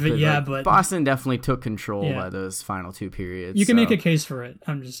the end of it, yeah, but... Boston definitely took control by those final 2 periods. You can make a case for it,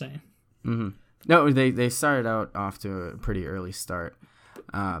 I'm just saying. No, they started out off to a pretty early start.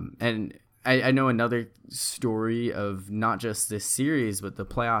 And I know another story of not just this series, but the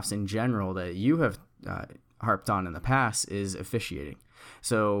playoffs in general that you have harped on in the past is officiating.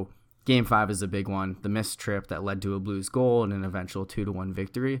 So Game 5 is a big one. The missed trip that led to a Blues goal and an eventual 2-1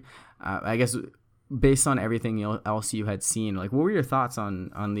 victory. I guess based on everything else you had seen, like what were your thoughts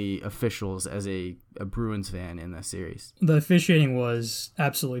on the officials as a Bruins fan in this series? The officiating was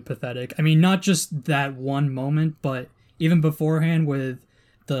absolutely pathetic. I mean, not just that one moment, but even beforehand with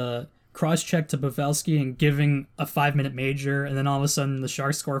the cross-check to Pavelski and giving a 5-minute major, and then all of a sudden the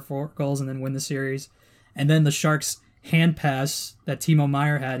Sharks score 4 goals and then win the series. And then the Sharks hand pass that Timo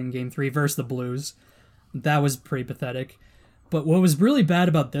Meier had in Game 3 versus the Blues. That was pretty pathetic. But what was really bad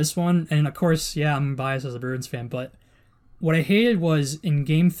about this one, and of course, yeah, I'm biased as a Bruins fan, but what I hated was in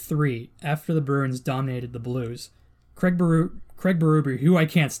Game 3, after the Bruins dominated the Blues, Craig Berube, who I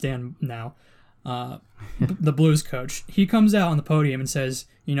can't stand now, the Blues coach, he comes out on the podium and says,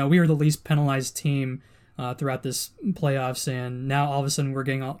 we were the least penalized team throughout this playoffs, and now all of a sudden we're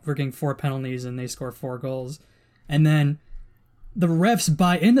getting 4 penalties and they score 4 goals. And then the refs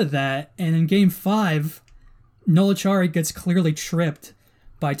buy into that, and in Game 5, Noel Acciari gets clearly tripped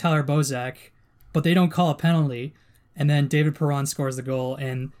by Tyler Bozak, but they don't call a penalty, and then David Perron scores the goal,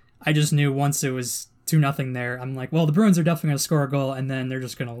 and I just knew once it was 2-0 there, I'm like, well, the Bruins are definitely going to score a goal, and then they're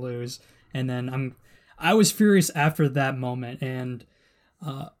just going to lose. And then I was furious after that moment, and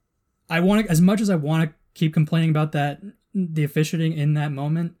I want to, as much as I want to keep complaining about the officiating in that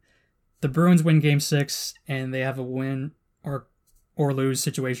moment, the Bruins win Game 6, and they have a win or lose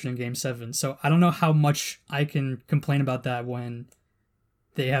situation in Game 7. So I don't know how much I can complain about that when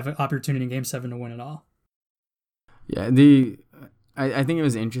they have an opportunity in Game 7 to win it all. Yeah, I think it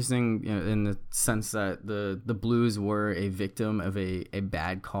was interesting, in the sense that the Blues were a victim of a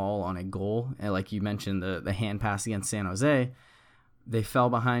bad call on a goal. And like you mentioned, the hand pass against San Jose, they fell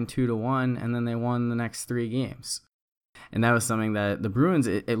behind 2-1, and then they won the next 3 games. And that was something that the Bruins,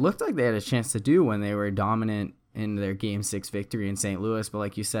 it looked like they had a chance to do when they were dominant in their Game 6 victory in St. Louis. But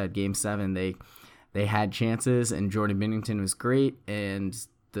like you said, Game 7, they had chances, and Jordan Binnington was great, and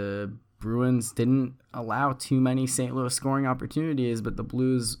the Bruins didn't allow too many St. Louis scoring opportunities, but the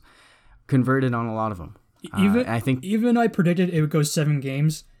Blues converted on a lot of them. Even I predicted it would go 7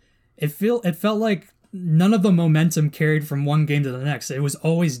 games. It felt like none of the momentum carried from one game to the next. It was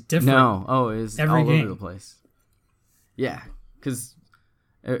always different. It was every all game. Over the place. Yeah, because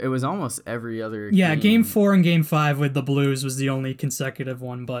it was almost every other game. Game 4 and Game 5 with the Blues was the only consecutive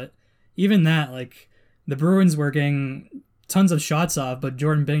one, but even that, like, the Bruins were getting tons of shots off, but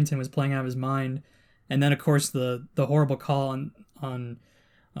Jordan Binnington was playing out of his mind. And then, of course, the horrible call on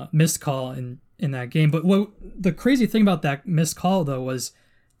missed call in that game. But what the crazy thing about that missed call, though, was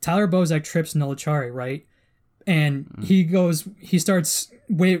Tyler Bozak trips Noel Acciari, right? And he starts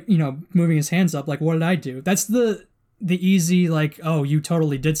moving his hands up like, what did I do? That's the easy, like, oh, you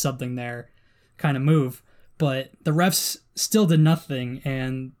totally did something there kind of move. But the refs still did nothing,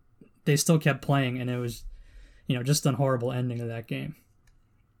 and they still kept playing, and it was just a horrible ending to that game.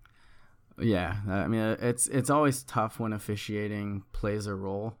 Yeah, I mean, it's always tough when officiating plays a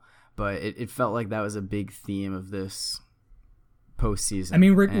role, but it felt like that was a big theme of this postseason. I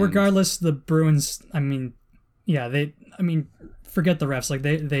mean, regardless, the Bruins, forget the refs. Like,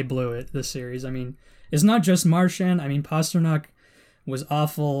 they blew it this series. I mean, it's not just Marchand. I mean, Pasternak was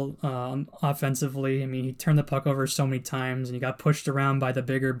awful offensively. I mean, he turned the puck over so many times, and he got pushed around by the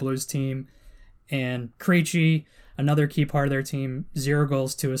bigger Blues team. And Krejci, another key part of their team, 0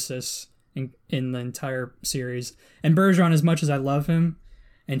 goals, 2 assists in the entire series. And Bergeron, as much as I love him,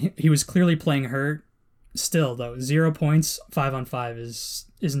 and he was clearly playing hurt, still, though, 0 points, 5-on-5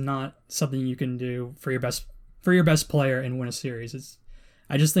 is not something you can do for your best player and win a series.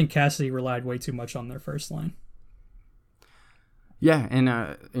 I just think Cassidy relied way too much on their first line. Yeah, and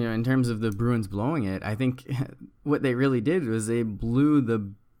in terms of the Bruins blowing it, I think what they really did was they blew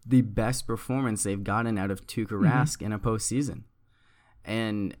the best performance they've gotten out of Tuukka Rask in a postseason.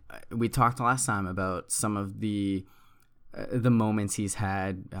 And we talked last time about some of the moments he's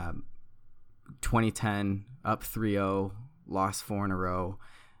had. 2010, up 3-0, lost 4 in a row.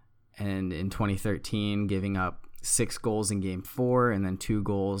 And in 2013, giving up 6 goals in Game 4 and then 2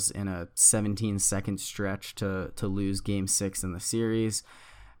 goals in a 17-second stretch to lose Game 6 in the series.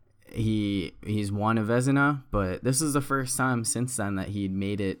 He's won a Vezina, but this is the first time since then that he'd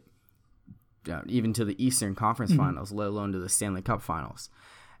made it even to the Eastern Conference Finals, let alone to the Stanley Cup Finals.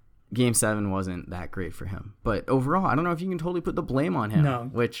 Game 7 wasn't that great for him. But overall, I don't know if you can totally put the blame on him. No.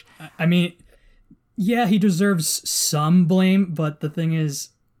 Which, I mean, yeah, he deserves some blame, but the thing is,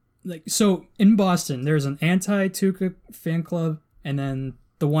 like, so in Boston, there's an anti-Tuukka fan club, and then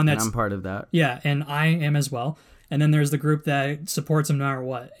the one that's... And I'm part of that. Yeah, and I am as well. And then there's the group that supports him no matter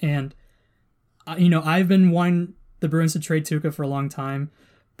what. And, I've been wanting the Bruins to trade Tuukka for a long time,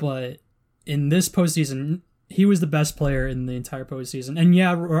 but in this postseason, he was the best player in the entire postseason. And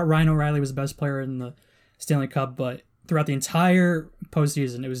yeah, Ryan O'Reilly was the best player in the Stanley Cup, but throughout the entire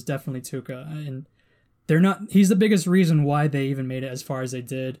postseason, it was definitely Tuukka. And he's the biggest reason why they even made it as far as they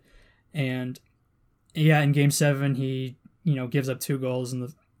did. And yeah, in Game 7, he, gives up 2 goals in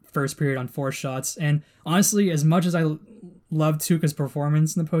the first period on 4 shots. And honestly, as much as I loved Tuukka's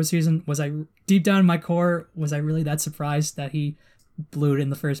performance in the postseason, was I deep down in my core, was I really that surprised that he blew it in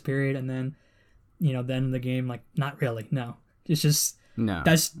the first period? And then, then in the game, like, not really. No, it's just, no,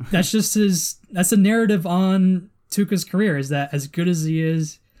 that's just that's the narrative on Tuukka's career, is that as good as he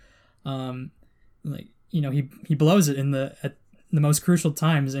is, he blows it at the most crucial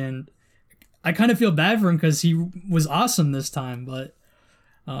times, and I kind of feel bad for him because he was awesome this time, but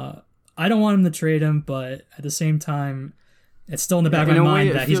I don't want him to trade him, but at the same time, it's still in the back of my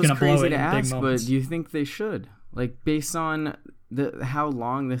mind that he's going to blow it in big moments. But do you think they should? Like, based on how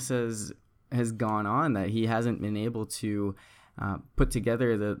long this has gone on, that he hasn't been able to put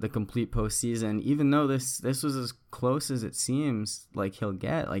together the complete postseason, even though this was as close as it seems like he'll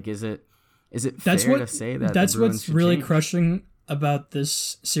get. Like, is it fair to say that that's the Bruins what's should really change? crushing about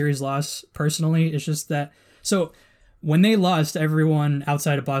this series loss personally? It's just that, so when they lost, everyone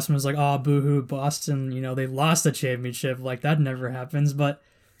outside of Boston was like, oh, boo-hoo, Boston, they lost the championship. Like, that never happens. But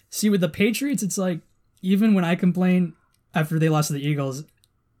see, with the Patriots, it's like, even when I complain after they lost to the Eagles,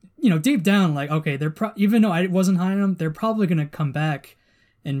 deep down, like, okay, even though I wasn't high on them, they're probably going to come back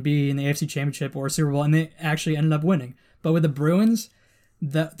and be in the AFC Championship or Super Bowl, and they actually ended up winning. But with the Bruins,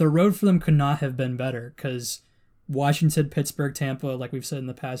 the road for them could not have been better, because Washington, Pittsburgh, Tampa, like we've said in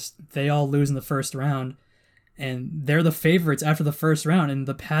the past, they all lose in the first round, and they're the favorites after the first round, and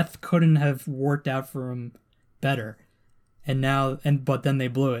the path couldn't have worked out for them better. But then they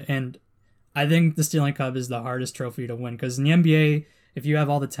blew it. And I think the Stanley Cup is the hardest trophy to win, because in the NBA, if you have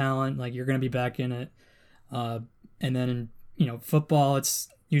all the talent, like, you're going to be back in it. And then in football, it's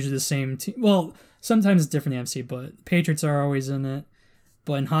usually the same team. Well, sometimes it's different in the NFC, but the Patriots are always in it.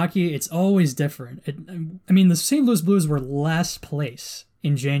 But in hockey, it's always different. The St. Louis Blues were last place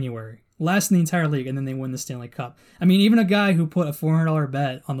in January, last in the entire league, and then they win the Stanley Cup. Even a guy who put a $400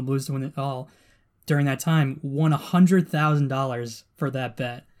 bet on the Blues to win it all during that time won $100,000 for that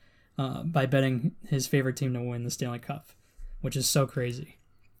bet by betting his favorite team to win the Stanley Cup, which is so crazy.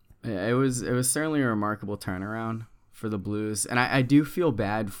 Yeah, it was certainly a remarkable turnaround for the Blues, and I do feel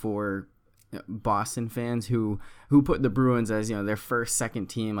bad for Boston fans who put the Bruins as their first, second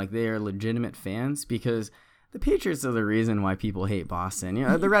team. Like, they are legitimate fans, because the Patriots are the reason why people hate Boston.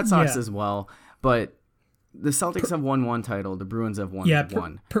 The Red Sox as well, but the Celtics have won one title, the Bruins have won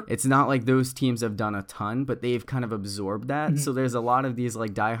one. It's not like those teams have done a ton, but they've kind of absorbed that. Mm-hmm. So there's a lot of these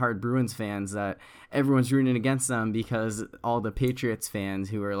like diehard Bruins fans that everyone's rooting against them, because all the Patriots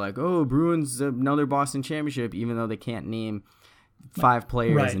fans who are like, oh, Bruins, another Boston championship, even though they can't name 5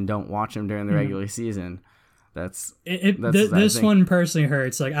 players and don't watch them during the regular season. That's this one personally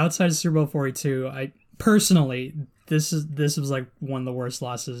hurts. Like, outside of Super Bowl 42, I personally, this was like one of the worst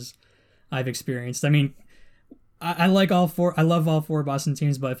losses I've experienced. I like all 4. I love all 4 Boston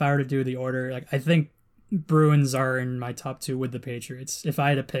teams, but if I were to do the order, like, I think Bruins are in my top 2 with the Patriots, if I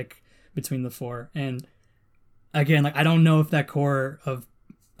had to pick between the 4. And again, like, I don't know if that core of,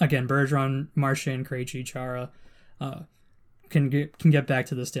 again, Bergeron, Marchand, Krejci, Chara, can get back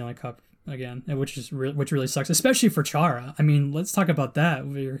to the Stanley Cup again, which really sucks, especially for Chara. Let's talk about that.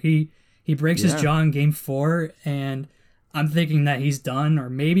 Where he breaks his jaw in Game 4, and I'm thinking that he's done, or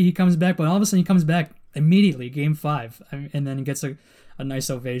maybe he comes back, but all of a sudden he comes back immediately, Game 5, and then he gets a nice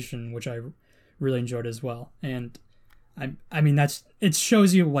ovation, which I really enjoyed as well. And it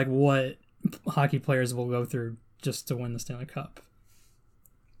shows you like what hockey players will go through just to win the Stanley Cup.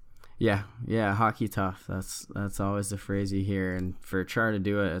 Yeah, hockey tough. That's always the phrase you hear. And for Char to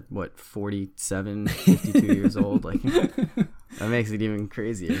do it at 47, 52 years old, like, that makes it even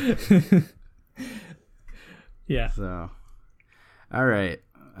crazier. Yeah. So, all right.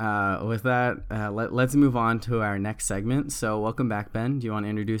 With that, let's move on to our next segment. So, welcome back, Ben. Do you want to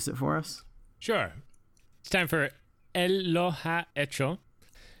introduce it for us? Sure. It's time for Aloha Echo.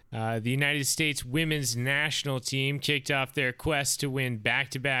 The United States women's national team kicked off their quest to win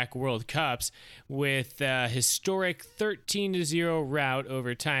back-to-back World Cups with a historic 13-0 rout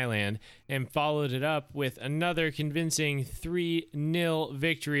over Thailand, and followed it up with another convincing 3-0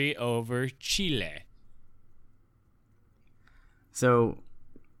 victory over Chile. So,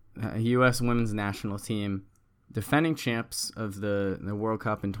 U.S. women's national team, defending champs of the World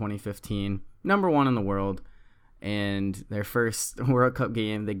Cup in 2015, number 1 in the world. And their first World Cup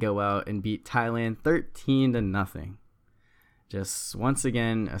game, they go out and beat Thailand 13-0. Just once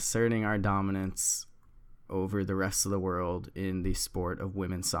again asserting our dominance over the rest of the world in the sport of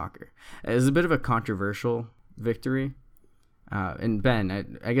women's soccer. It was a bit of a controversial victory. And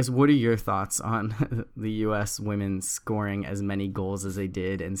Ben, I guess, what are your thoughts on the U.S. women scoring as many goals as they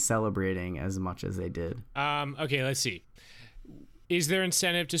did and celebrating as much as they did? Okay, let's see. Is there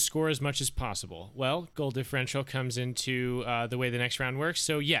incentive to score as much as possible? Well, goal differential comes into the way the next round works.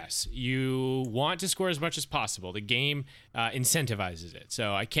 So yes, you want to score as much as possible. The game incentivizes it.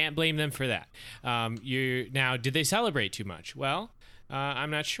 So I can't blame them for that. Now, did they celebrate too much? Well,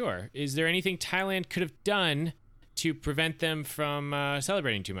 I'm not sure. Is there anything Thailand could have done to prevent them from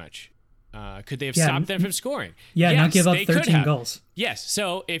celebrating too much? Could they have Yeah. stopped them from scoring? Yeah, not give up they could 13 have. goals. Yes.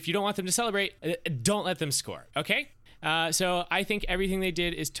 So if you don't want them to celebrate, don't let them score. Okay. So I think everything they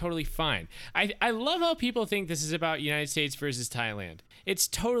did is totally fine. I love how people think this is about United States versus Thailand. It's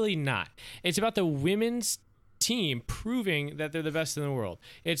totally not. It's about the women's team proving that they're the best in the world.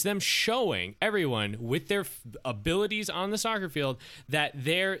 It's them showing everyone with their abilities on the soccer field that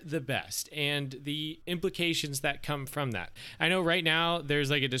they're the best and the implications that come from that. I know right now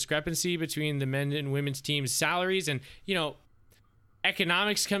there's like a discrepancy between the men and women's teams' salaries, and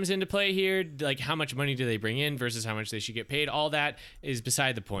economics comes into play here, like how much money do they bring in versus how much they should get paid. All that is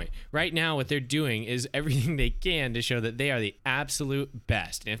beside the point. Right now, what they're doing is everything they can to show that they are the absolute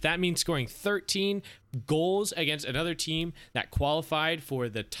best. And if that means scoring 13 goals against another team that qualified for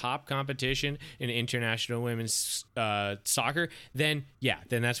the top competition in international women's soccer, then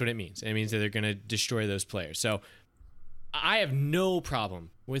that's what it means. It means that they're going to destroy those players. So I have no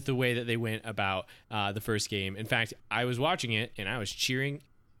problem with the way that they went about the first game. In fact, I was watching it and I was cheering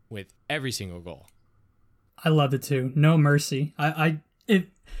with every single goal. I loved it too. No mercy.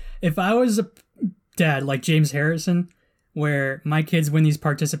 If I was a dad like James Harrison, where my kids win these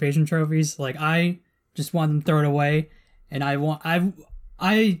participation trophies, like I just want them to throw it away, and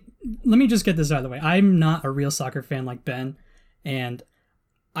let me just get this out of the way. I'm not a real soccer fan like Ben, and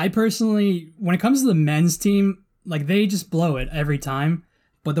I personally, when it comes to the men's team, like they just blow it every time.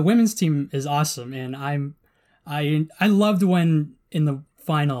 But the women's team is awesome, and I loved when in the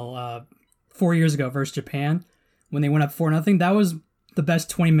final 4 years ago versus Japan, when they went up 4-0. That was the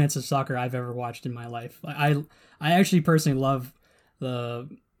best 20 minutes of soccer I've ever watched in my life. I actually personally love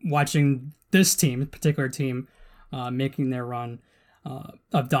watching this team, particular team, making their run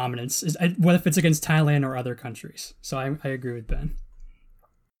of dominance, whether if it's against Thailand or other countries. So I agree with Ben.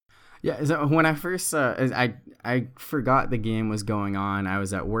 Yeah, so when I first I forgot the game was going on. I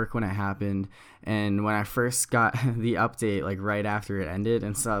was at work when it happened, and when I first got the update, like right after it ended,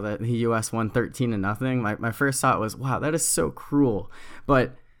 and saw that the U.S. won 13-0, my first thought was, wow, that is so cruel.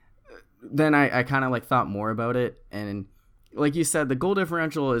 But then I kind of like thought more about it, and like you said, the goal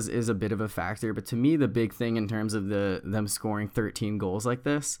differential is a bit of a factor. But to me, the big thing in terms of them scoring 13 goals like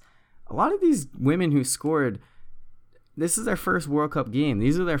this, a lot of these women who scored, this is their first World Cup game.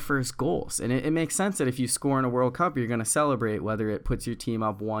 These are their first goals. And it makes sense that if you score in a World Cup, you're going to celebrate, whether it puts your team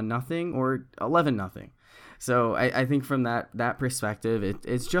up 1-0 or 11-0. So I think from that perspective,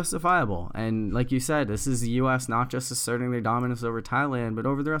 it's justifiable. And like you said, this is the U.S. not just asserting their dominance over Thailand, but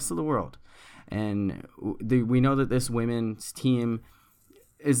over the rest of the world. And we know that this women's team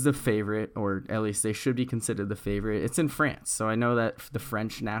is the favorite, or at least they should be considered the favorite. It's in France, so I know that the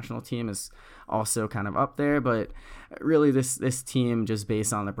French national team is also kind of up there, but really this team, just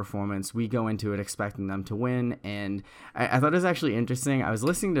based on the performance, we go into it expecting them to win. And I thought it was actually interesting. I was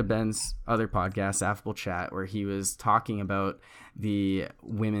listening to Ben's other podcast, Affable Chat, where he was talking about the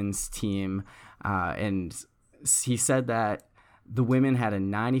women's team, and he said that the women had a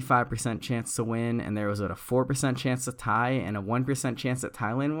 95% chance to win, and there was a 4% chance to tie and a 1% chance that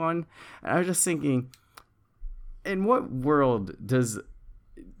Thailand won. And I was just thinking, in what world does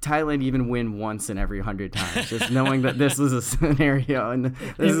Thailand even win once in every 100 times? Just knowing that this was a scenario and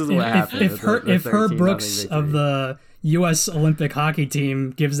this is what happened. If Herb Brooks of the U.S. Olympic hockey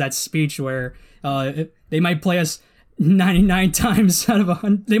team gives that speech where they might play us 99 times out of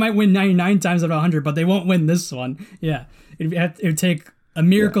 100, they might win 99 times out of 100, but they won't win this one. Yeah. It would take a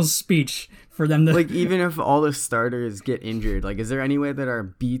miracle speech for them to... Like, even if all the starters get injured, like, is there any way that our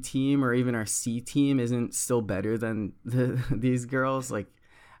B team or even our C team isn't still better than these girls? Like,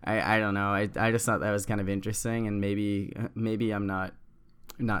 I don't know. I just thought that was kind of interesting, and maybe I'm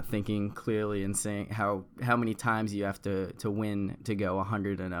not thinking clearly and saying how many times you have to win to go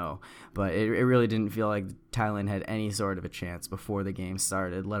 100-0, but it really didn't feel like Thailand had any sort of a chance before the game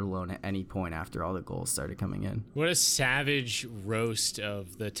started, let alone at any point after all the goals started coming in. What a savage roast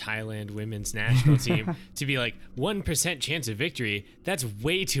of the Thailand women's national team to be like 1% chance of victory. That's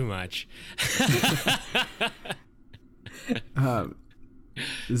way too much.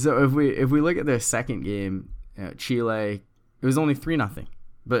 So if we look at their second game, Chile, it was only 3-0.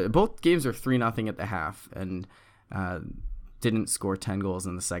 But both games were 3-0 at the half, and didn't score 10 goals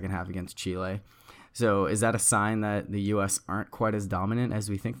in the second half against Chile. So is that a sign that the U.S. aren't quite as dominant as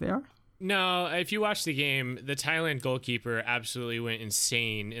we think they are? No, if you watch the game, the Thailand goalkeeper absolutely went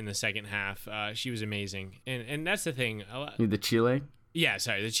insane in the second half. She was amazing. And that's the thing. The Chile? Yeah,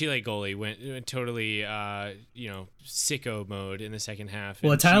 sorry. The Chile goalie went totally, sicko mode in the second half.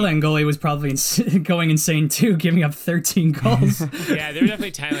 Well, And the Thailand goalie was probably going insane too, giving up 13 goals. Yeah, there were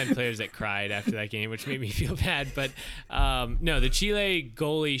definitely Thailand players that cried after that game, which made me feel bad. But no, the Chile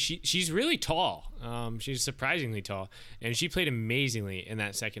goalie, she's really tall. She's surprisingly tall, and she played amazingly in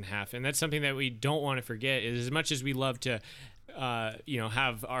that second half. And that's something that we don't want to forget. Is as much as we love to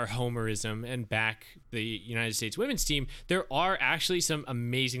have our homerism and back the United States women's team, there are actually some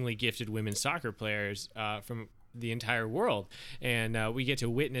amazingly gifted women's soccer players from the entire world, and we get to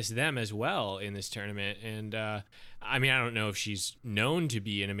witness them as well in this tournament. And I don't know if she's known to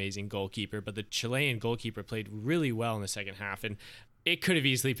be an amazing goalkeeper, but the Chilean goalkeeper played really well in the second half, and it could have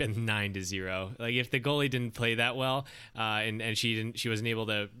easily been 9-0. Like if the goalie didn't play that well, and she wasn't able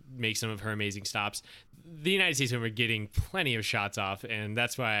to make some of her amazing stops, the United States women were getting plenty of shots off, and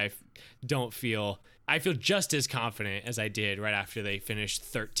that's why I feel just as confident as I did right after they finished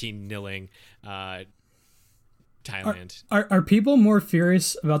 13-0 Thailand. Are people more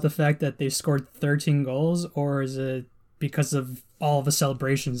furious about the fact that they scored 13 goals, or is it because of all the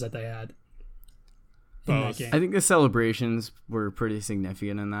celebrations that they had in that game? I think the celebrations were pretty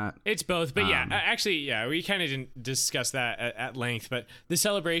significant in that. It's both, but we kind of didn't discuss that at length, but the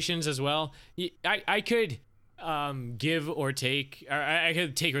celebrations as well. I could give or take, or I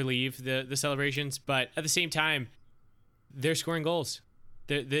could take or leave the celebrations, but at the same time, they're scoring goals.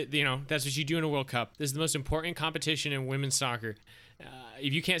 That's what you do in a World Cup. This is the most important competition in women's soccer.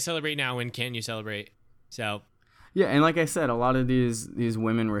 If you can't celebrate now, when can you celebrate? So, yeah, and like I said, a lot of these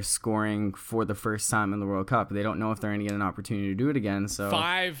women were scoring for the first time in the World Cup. They don't know if they're going to get an opportunity to do it again. So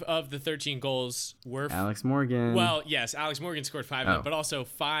 5 of the 13 goals were Alex Morgan. Well, yes, Alex Morgan scored 5 of them, but also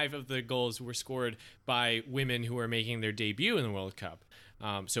 5 of the goals were scored by women who were making their debut in the World Cup.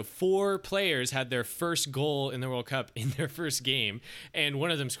 So 4 players had their first goal in the World Cup in their first game, and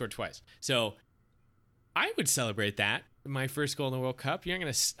one of them scored twice. So I would celebrate that, my first goal in the World Cup.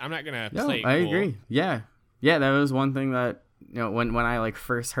 I'm not gonna play. I agree. Yeah, that was one thing that when I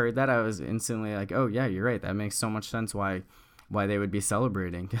first heard that, I was instantly like, oh yeah, you're right. That makes so much sense why they would be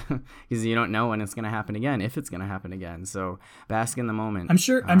celebrating, because you don't know when it's gonna happen again, if it's gonna happen again. So bask in the moment. I'm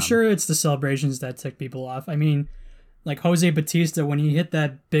sure it's the celebrations that tick people off. Like Jose Batista, when he hit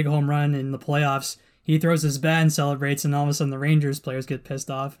that big home run in the playoffs, he throws his bat and celebrates, and all of a sudden the Rangers players get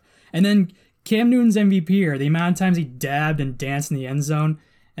pissed off. And then Cam Newton's MVP, or the amount of times he dabbed and danced in the end zone,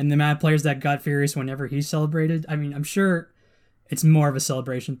 and the amount of players that got furious whenever he celebrated. I'm sure it's more of a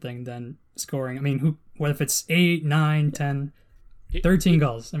celebration thing than scoring. What if it's 8, 9, 10, 13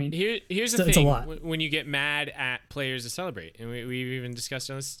 goals? Here's the thing. It's a lot. When you get mad at players to celebrate, and we've even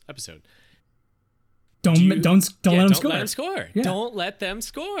discussed on this episode. Don't let them score. Let them score. Yeah. Don't let them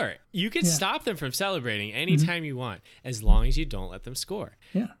score. You can stop them from celebrating anytime you want, as long as you don't let them score.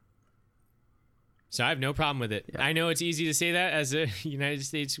 Yeah. So I have no problem with it. Yeah. I know it's easy to say that as a United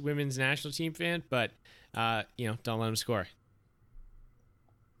States women's national team fan, but don't let them score.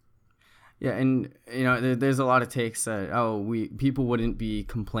 Yeah, and there's a lot of takes that people wouldn't be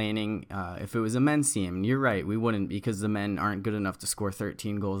complaining if it was a men's team. And you're right, we wouldn't, because the men aren't good enough to score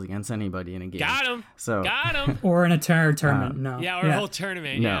 13 goals against anybody in a game. Got him. Or an entire tournament. No. Yeah, or a whole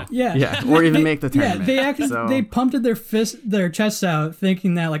tournament. No. Yeah. Or even make the tournament. Yeah, they pumped their chests out,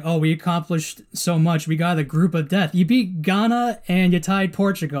 thinking that we accomplished so much. We got a group of death. You beat Ghana and you tied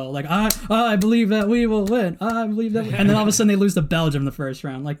Portugal. I believe that we will win. I believe that. And then all of a sudden they lose to Belgium the first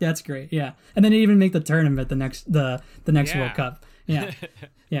round. That's great. Yeah. And then they even make the tournament the next World Cup. Yeah.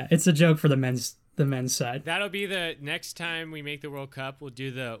 Yeah, it's a joke for the men's side. That'll be the next time we make the World Cup. We'll do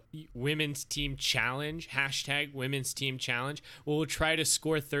the women's team challenge, # women's team challenge. We'll try to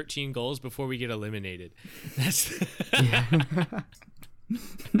score 13 goals before we get eliminated. That's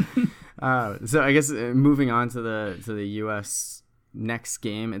so I guess moving on to the U.S. next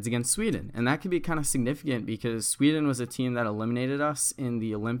game, it's against Sweden, and that could be kind of significant because Sweden was a team that eliminated us in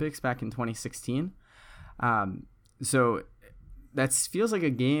the Olympics back in 2016. So that feels like a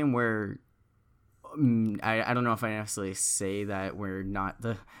game where I don't know if I necessarily say that we're not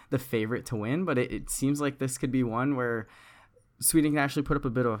the favorite to win, but it seems like this could be one where Sweden can actually put up a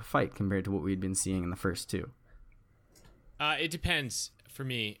bit of a fight compared to what we'd been seeing in the first two. It depends. For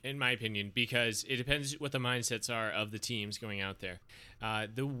me, in my opinion, because it depends what the mindsets are of the teams going out there.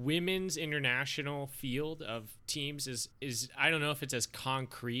 The women's international field of teams is I don't know if it's as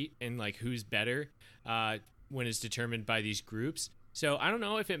concrete and who's better when it's determined by these groups. So I don't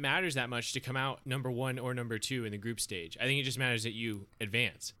know if it matters that much to come out number 1 or number 2 in the group stage. I think it just matters that you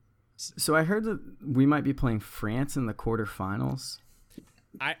advance. So I heard that we might be playing France in the quarterfinals.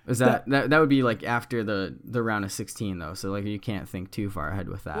 Is that would be like after the round of 16 though, so like you can't think too far ahead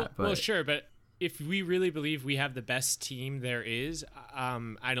with that. Well, sure, but if we really believe we have the best team there is,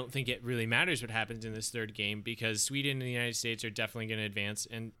 I don't think it really matters what happens in this third game, because Sweden and the United States are definitely going to advance,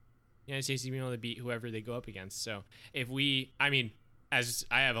 and the United States is going to be able to beat whoever they go up against. So as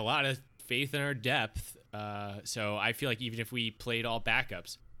I have a lot of faith in our depth, so I feel like even if we played all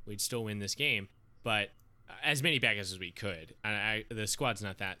backups, we'd still win this game. But as many backups as we could. The squad's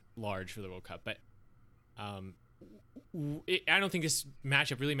not that large for the World Cup, but I don't think this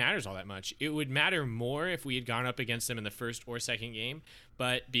matchup really matters all that much. It would matter more if we had gone up against them in the first or second game,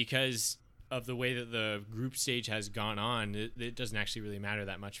 but because of the way that the group stage has gone on, it doesn't actually really matter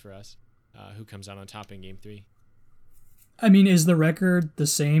that much for us who comes out on top in game 3. I mean, is the record the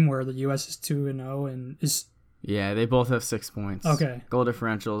same where the U.S. is 2-0 and is... Yeah, they both have 6 points. Okay. Goal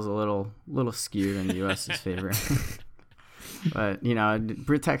differential is a little skewed in the U.S.'s favor. But, it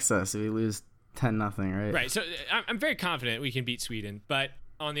protects us if we lose 10-0, right? Right. So I'm very confident we can beat Sweden, but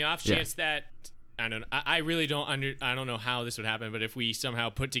on the off chance that I don't know, I really I don't know how this would happen, but if we somehow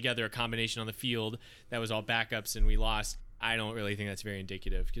put together a combination on the field that was all backups and we lost, I don't really think that's very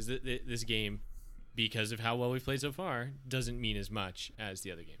indicative, because this game, because of how well we've played so far, doesn't mean as much as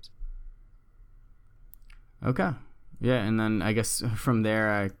the other games. Okay. Yeah, and then I guess from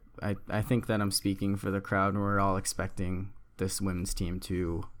there, I think that I'm speaking for the crowd, and we're all expecting this women's team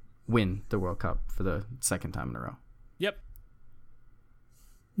to win the World Cup for the second time in a row. Yep.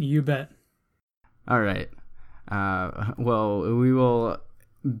 You bet. All right. Well, we will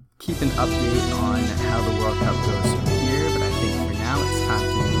keep an update on how the World Cup goes from here, but I think for now it's time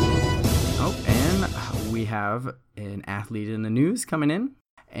to move. Oh, and we have an athlete in the news coming in.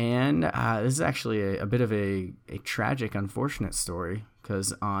 And this is actually a bit of a tragic, unfortunate story,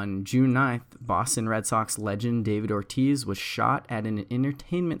 because on June 9th, Boston Red Sox legend David Ortiz was shot at an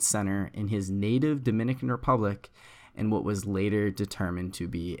entertainment center in his native Dominican Republic in what was later determined to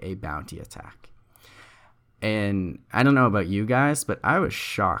be a bounty attack. And I don't know about you guys, but I was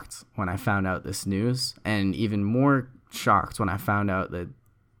shocked when I found out this news, and even more shocked when I found out that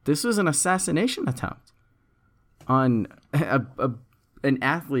this was an assassination attempt on an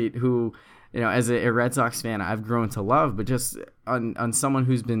athlete who, as a Red Sox fan, I've grown to love, but just on someone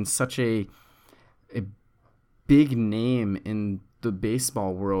who's been such a big name in the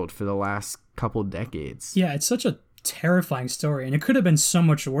baseball world for the last couple decades. Yeah, it's such a terrifying story, and it could have been so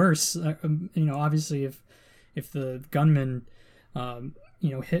much worse. Obviously, if the gunman,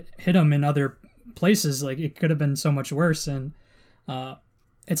 hit him in other places, like, it could have been so much worse. And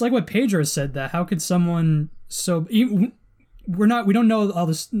it's like what Pedro said, that how could someone we don't know all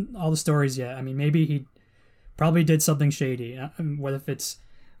the stories yet. I mean, maybe he probably did something shady, whether if it's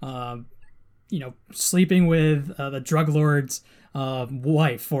sleeping with the drug lord's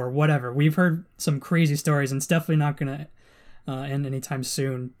wife or whatever. We've heard some crazy stories, and it's definitely not going to end anytime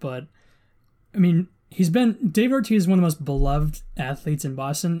soon. But I mean, David Ortiz is one of the most beloved athletes in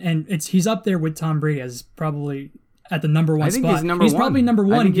Boston, and he's up there with Tom Brady as probably at the number one spot. He's probably number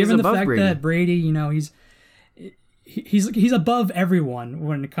one, given the fact that Brady, he's above everyone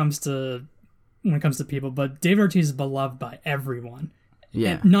when it comes to people. But David Ortiz is beloved by everyone.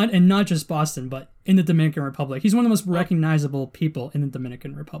 Yeah. And not just Boston, but in the Dominican Republic. He's one of the most recognizable people in the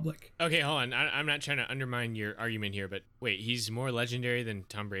Dominican Republic. Okay, hold on. I'm not trying to undermine your argument here, but wait, he's more legendary than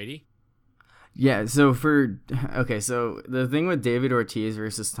Tom Brady? Yeah, so the thing with David Ortiz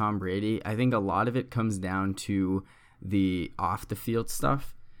versus Tom Brady, I think a lot of it comes down to the off the field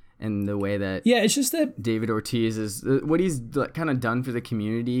stuff. And the way that it's just that David Ortiz is what he's kind of done for the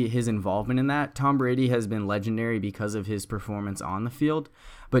community, his involvement in that. Tom Brady has been legendary because of his performance on the field,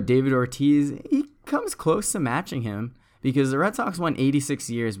 but David Ortiz, he comes close to matching him because the Red Sox won 86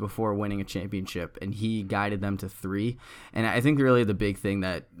 years before winning a championship, and he guided them to 3. And I think really the big thing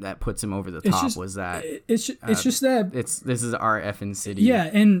that puts him over the top was that it's just that this is our effing city. Yeah,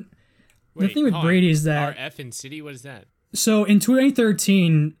 and the thing with Brady is that our effing city. What is that? So in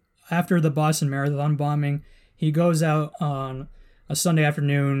 2013. After the Boston Marathon bombing, he goes out on a Sunday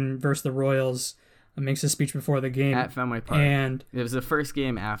afternoon versus the Royals and makes a speech before the game. At Fenway Park. And it was the first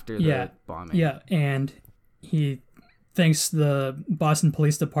game after the bombing. Yeah, and he thanks the Boston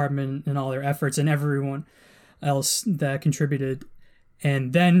Police Department and all their efforts and everyone else that contributed.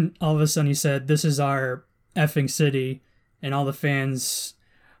 And then all of a sudden he said, "This is our effing city," and all the fans,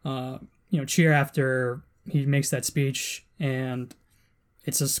 cheer after he makes that speech. And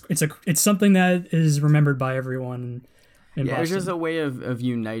it's something that is remembered by everyone in Boston. It's just a way of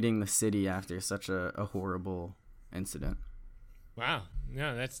uniting the city after such a horrible incident. Wow,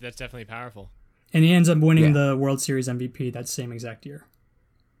 no, that's definitely powerful. And he ends up winning the World Series MVP that same exact year.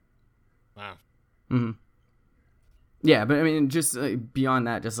 Wow. Mm-hmm. Yeah, but I mean, just beyond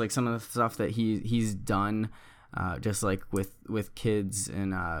that, just like some of the stuff that he's done, just like with kids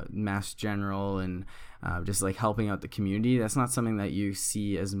and Mass General and just like helping out the community. That's not something that you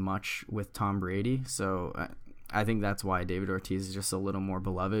see as much with Tom Brady. So I think that's why David Ortiz is just a little more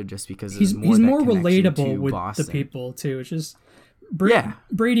beloved, just because he's more relatable with Boston. The people too. It's just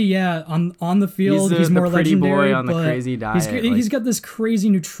Brady, on the field, he's more pretty legendary. Boy on the crazy diet. He's got this crazy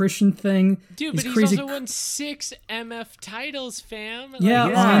nutrition thing. Dude, but he's also won 6 MF titles, fam.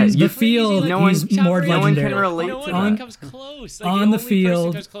 On the field, he's more legendary. No one can relate no to one that. comes close. On the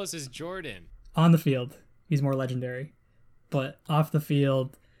field, comes close is Jordan. On the field, he's more legendary. But off the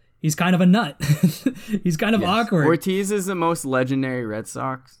field, he's kind of a nut. He's kind of awkward. Ortiz is the most legendary Red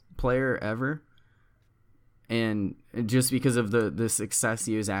Sox player ever. And just because of the success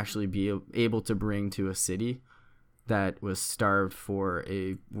he was actually able to bring to a city that was starved for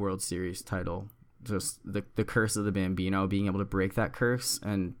a World Series title. Just the curse of the Bambino, being able to break that curse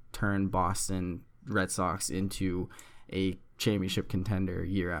and turn Boston Red Sox into a championship contender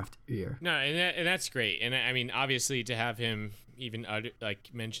year after year. No, and that's great. And I mean, obviously, to have him even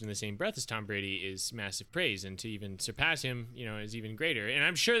mentioned in the same breath as Tom Brady is massive praise, and to even surpass him, is even greater. And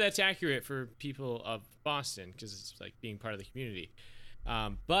I'm sure that's accurate for people of Boston because it's like being part of the community.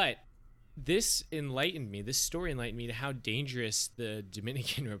 But this story enlightened me to how dangerous the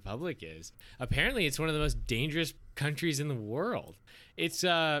Dominican Republic is. Apparently, it's one of the most dangerous countries in the world. It's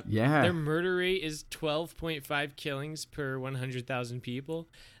their murder rate is 12.5 killings per 100,000 people.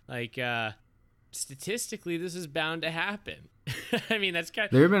 Like statistically, this is bound to happen. I mean, that's kind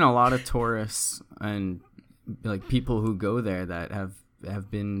of... There have been a lot of tourists and like people who go there that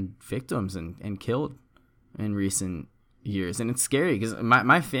have been victims and killed in recent years, and it's scary because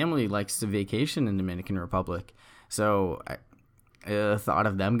my family likes to vacation in Dominican Republic, so I thought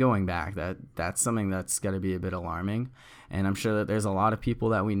of them going back, that's something that's got to be a bit alarming. And I'm sure that there's a lot of people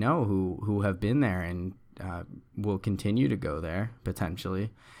that we know who have been there and will continue to go there potentially,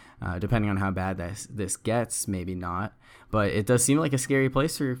 depending on how bad this gets. Maybe not, but it does seem like a scary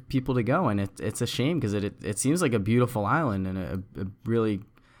place for people to go, and it's a shame because it seems like a beautiful island and a really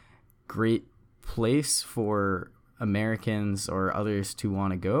great place for Americans or others to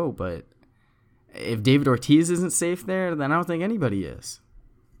want to go. But if David Ortiz isn't safe there, then I don't think anybody is.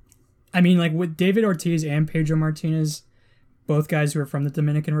 I mean, like with David Ortiz and Pedro Martinez, both guys who are from the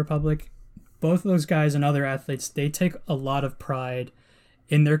Dominican Republic, both those guys and other athletes, they take a lot of pride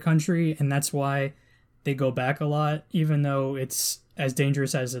in their country, and that's why they go back a lot, even though it's as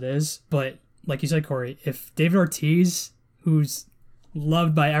dangerous as it is. But like you said, Corey, if David Ortiz, who's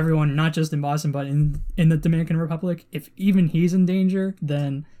loved by everyone, not just in Boston, but in the Dominican Republic, if even he's in danger,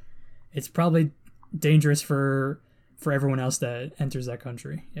 then it's probably dangerous for everyone else that enters that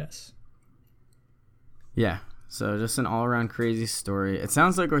country. Yes. Yeah. So just an all-around crazy story. It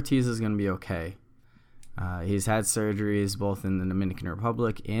sounds like Ortiz is going to be okay. He's had surgeries both in the Dominican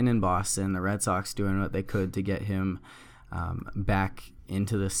Republic and in Boston. The Red Sox doing what they could to get him back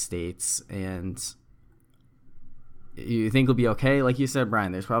into the States. And you think he'll be okay? Like you said,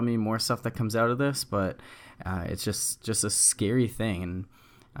 Brian, there's probably more stuff that comes out of this, but it's just a scary thing and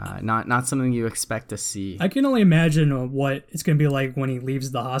not something you expect to see. I can only imagine what it's going to be like when he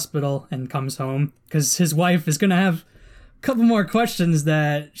leaves the hospital and comes home, because his wife is going to have a couple more questions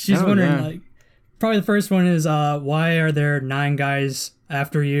that she's wondering. Yeah. Like, probably the first one is, why are there 9 guys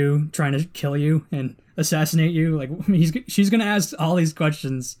after you trying to kill you and assassinate you? Like, she's going to ask all these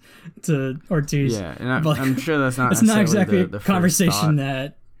questions to Ortiz. Yeah, and I'm sure that's not it's not exactly the a conversation thought.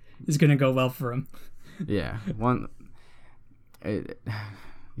 that is going to go well for him. Yeah.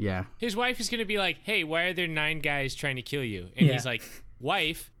 Yeah. His wife is going to be like, hey, why are there 9 guys trying to kill you? And he's like,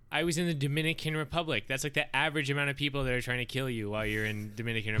 wife, I was in the Dominican Republic. That's like the average amount of people that are trying to kill you while you're in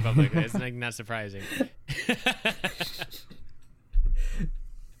Dominican Republic. That's like not surprising.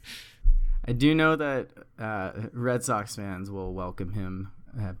 I do know that Red Sox fans will welcome him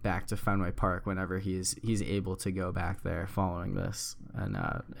back to Fenway Park whenever he's able to go back there following this, and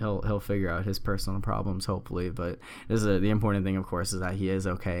he'll figure out his personal problems hopefully. But the important thing, of course, is that he is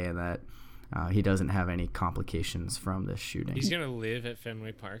okay and that he doesn't have any complications from this shooting. He's gonna live at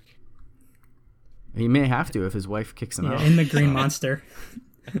Fenway Park. He may have to if his wife kicks him out. In the Green Monster.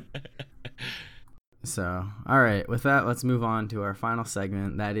 So, all right, with that, let's move on to our final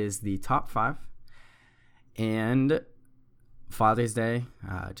segment. That is the top 5. And Father's Day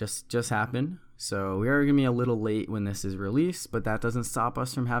just happened, so we are going to be a little late when this is released, but that doesn't stop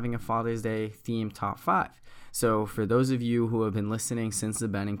us from having a Father's Day themed top 5. So for those of you who have been listening since the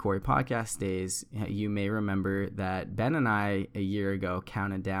Ben and Corey podcast days, you may remember that Ben and I a year ago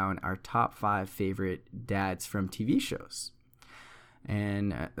counted down our top 5 favorite dads from TV shows.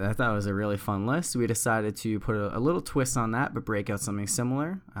 And I thought it was a really fun list. We decided to put a little twist on that, but break out something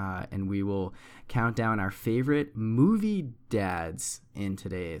similar. And we will count down our favorite movie dads in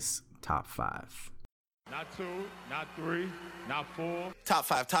today's top 5. Not 2, not 3, not 4. Top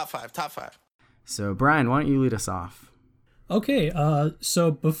five. So, Brian, why don't you lead us off? Okay,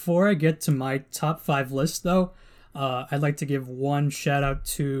 so before I get to my top 5 list, though, I'd like to give one shout out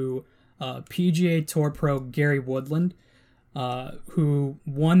to PGA Tour pro Gary Woodland, who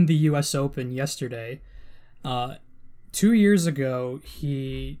won the U.S. Open yesterday. 2 years ago,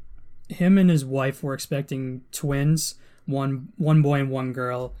 him and his wife were expecting twins, one boy and one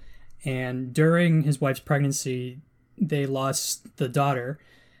girl, and during his wife's pregnancy, they lost the daughter,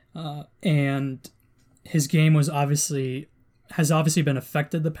 and his game has obviously been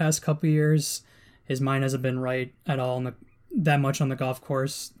affected the past couple of years. His mind hasn't been right at all that much on the golf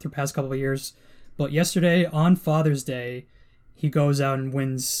course the past couple of years. But yesterday, on Father's Day, he goes out and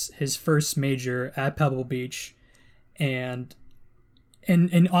wins his first major at Pebble Beach. And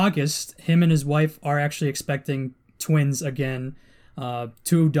in August, him and his wife are actually expecting twins again,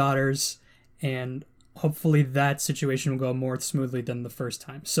 2 daughters, and hopefully that situation will go more smoothly than the first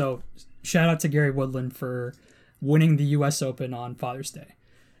time. So shout out to Gary Woodland for winning the U.S. Open on Father's Day.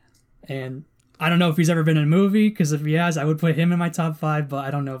 And I don't know if he's ever been in a movie, because if he has, I would put him in my top 5, but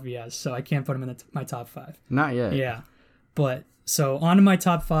I don't know if he has, so I can't put him in my top 5. Not yet. Yeah. But so on to my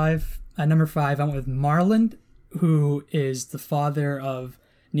top 5. At number 5, I went with Marlin, who is the father of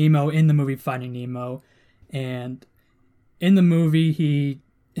Nemo in the movie Finding Nemo. And in the movie,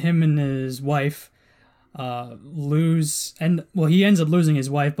 him and his wife lose, and well, he ends up losing his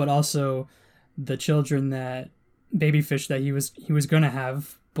wife, but also the children, that baby fish that he was gonna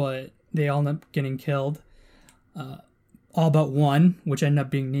have, but they all end up getting killed. All but one, which ended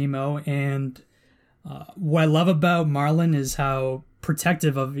up being Nemo. And what I love about Marlin is how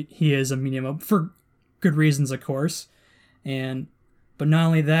protective he is of Nemo, for good reasons, of course. But not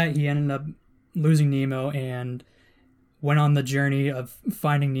only that, he ended up losing Nemo and went on the journey of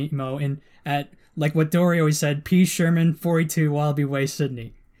finding Nemo at, like what Dory always said, P. Sherman, 42 Wallaby Way,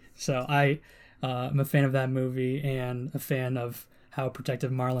 Sydney. So I'm a fan of that movie and a fan of how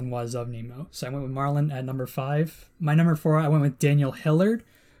protective Marlin was of Nemo. So I went with Marlin at number 5. My number 4, I went with Daniel Hillard,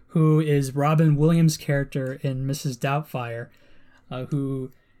 who is Robin Williams' character in Mrs. Doubtfire,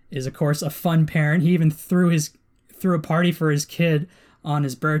 who is, of course, a fun parent. He even threw a party for his kid on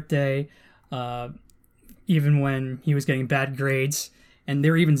his birthday, even when he was getting bad grades. And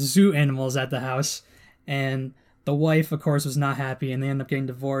there were even zoo animals at the house. And the wife, of course, was not happy, and they ended up getting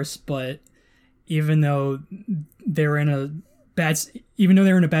divorced. But even though they were in a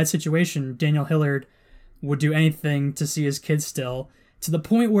bad situation, Daniel Hillard would do anything to see his kids still, to the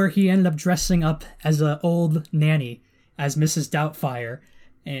point where he ended up dressing up as an old nanny, as Mrs. Doubtfire.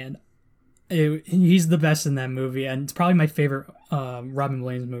 And he's the best in that movie, and it's probably my favorite Robin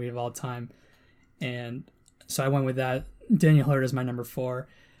Williams movie of all time. And so I went with that. Daniel Hillard is my number 4.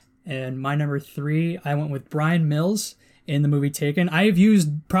 And my number 3, I went with Brian Mills in the movie Taken. I've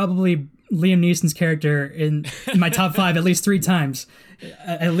used probably Liam Neeson's character in my top 5 at least 3 times,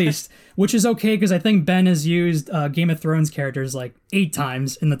 at least, which is okay, because I think Ben has used Game of Thrones characters like 8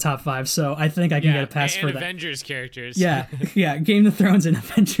 times in the top 5, so I think I can get a pass for that. Avengers characters. Yeah, Game of Thrones and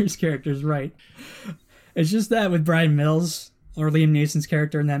Avengers characters, right. It's just that with Brian Mills or Liam Neeson's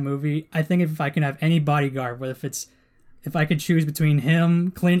character in that movie, I think if I can have any bodyguard, if I could choose between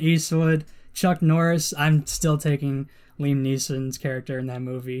him, Clint Eastwood, Chuck Norris, I'm still taking Liam Neeson's character in that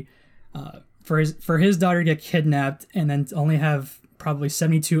movie. For his daughter to get kidnapped and then to only have probably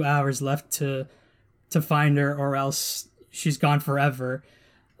 72 hours left to find her, or else she's gone forever,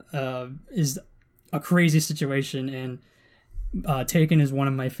 is a crazy situation. And Taken is one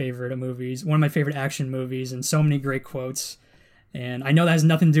of my favorite movies, one of my favorite action movies, and so many great quotes. And I know that has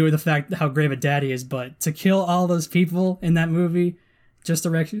nothing to do with the fact how great of a dad he is, but to kill all those people in that movie just to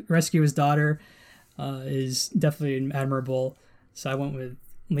rescue his daughter is definitely admirable. So I went with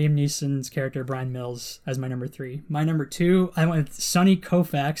Liam Neeson's character, Brian Mills, as my number 3. My number 2, I went with Sonny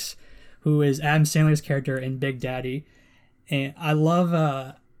Koufax, who is Adam Sandler's character in Big Daddy. And I love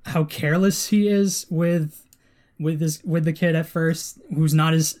how careless he is with the kid at first, who's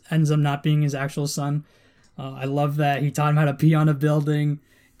ends up not being his actual son. I love that he taught him how to pee on a building,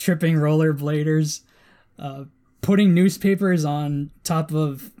 tripping rollerbladers, putting newspapers on top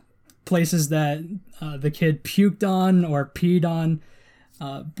of places that the kid puked on or peed on.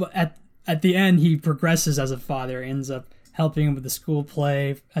 But at the end, he progresses as a father, ends up helping him with the school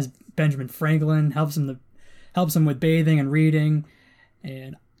play as Benjamin Franklin, helps him with bathing and reading,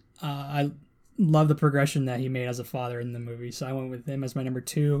 and I love the progression that he made as a father in the movie. So I went with him as my number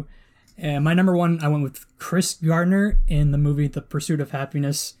 2. And my number 1, I went with Chris Gardner in the movie The Pursuit of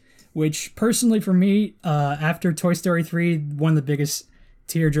Happiness, which personally for me, after Toy Story 3, one of the biggest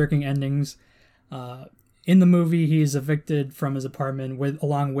tear-jerking endings. In the movie, he is evicted from his apartment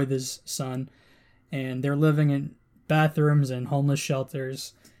along with his son, and they're living in bathrooms and homeless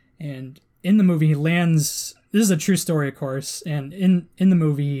shelters. And in the movie, he lands. This is a true story, of course. And in the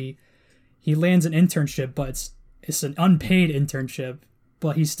movie, he lands an internship, but it's an unpaid internship.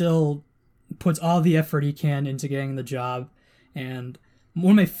 But he still puts all the effort he can into getting the job. And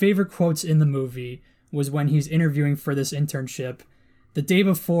one of my favorite quotes in the movie was when he's interviewing for this internship. The day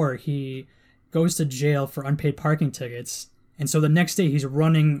before, he goes to jail for unpaid parking tickets. And so the next day, he's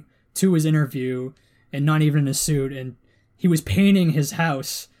running to his interview and not even in a suit. And he was painting his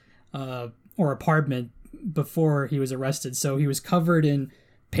house or apartment before he was arrested. So he was covered in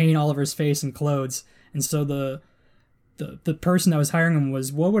paint all over his face and clothes. And so the person that was hiring him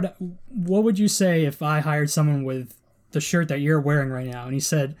was, what would you say if I hired someone with the shirt that you're wearing right now? And he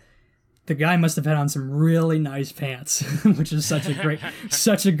said, the guy must have had on some really nice pants, which is such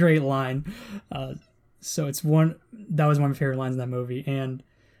a great line. So that was one of my favorite lines in that movie. And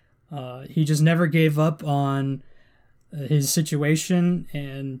he just never gave up on his situation,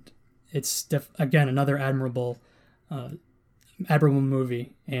 and it's again another admirable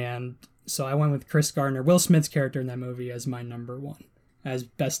movie. And so I went with Chris Gardner, Will Smith's character in that movie, as my number 1, as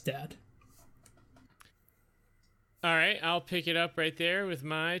best dad. All right, I'll pick it up right there with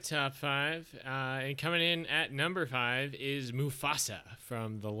my top 5. And coming in at number 5 is Mufasa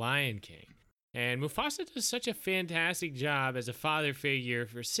from The Lion King. And Mufasa does such a fantastic job as a father figure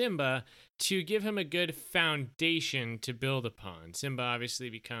for Simba to give him a good foundation to build upon. Simba obviously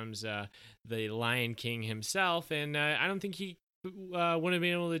becomes the Lion King himself, and I don't think he wouldn't have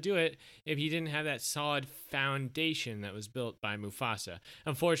been able to do it if he didn't have that solid foundation that was built by Mufasa.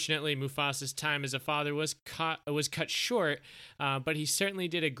 Unfortunately, Mufasa's time as a father was cut short, but he certainly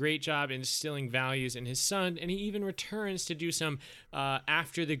did a great job instilling values in his son, and he even returns to do some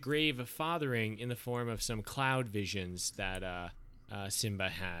after the grave of fathering in the form of some cloud visions that Simba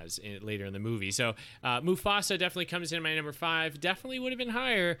has later in the movie. So Mufasa definitely comes in at my number 5. Definitely would have been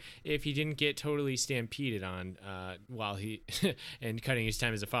higher if he didn't get totally stampeded on while he and cutting his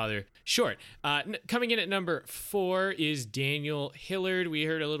time as a father short. Coming in at number 4 is Daniel Hillard. We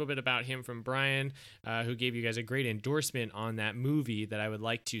heard a little bit about him from Brian, who gave you guys a great endorsement on that movie that I would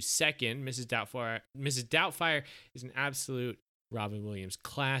like to second. Mrs. Doubtfire is an absolute Robin Williams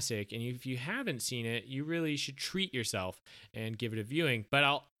classic, and if you haven't seen it, you really should treat yourself and give it a viewing. But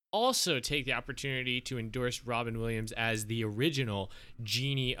I'll also take the opportunity to endorse Robin Williams as the original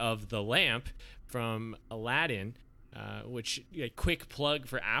Genie of the Lamp from Aladdin, which a quick plug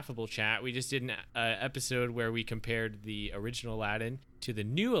for Affable Chat. We just did an episode where we compared the original Aladdin to the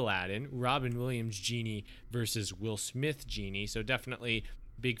new Aladdin, Robin Williams Genie versus Will Smith Genie. So definitely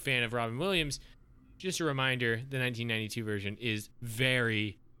big fan of Robin Williams. Just a reminder, the 1992 version is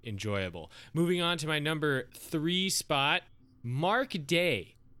very enjoyable. Moving on to my number 3 spot, Mark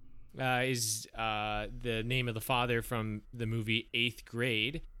Day is the name of the father from the movie 8th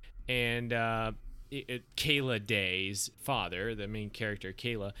Grade. And Kayla Day's father, the main character,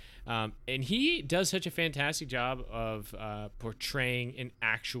 Kayla. And he does such a fantastic job of portraying an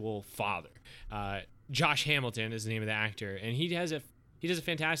actual father. Josh Hamilton is the name of the actor, and he does a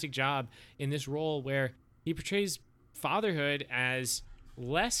fantastic job in this role where he portrays fatherhood as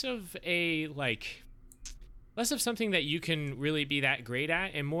less of something that you can really be that great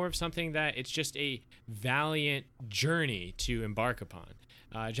at, and more of something that it's just a valiant journey to embark upon.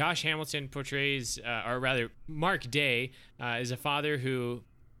 Josh Hamilton portrays, or rather, Mark Day is a father who,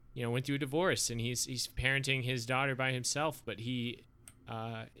 went through a divorce, and he's parenting his daughter by himself, but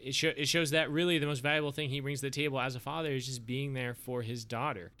it shows that really the most valuable thing he brings to the table as a father is just being there for his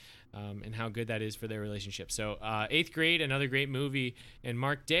daughter, and how good that is for their relationship. So 8th Grade, another great movie, and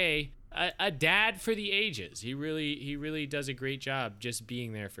Mark Day, a dad for the ages. He really does a great job just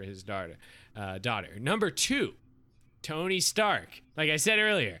being there for his daughter. Number 2, Tony Stark. Like I said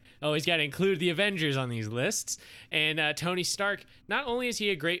earlier, always got to include the Avengers on these lists. And Tony Stark, not only is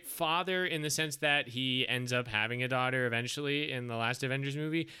he a great father in the sense that he ends up having a daughter eventually in the last Avengers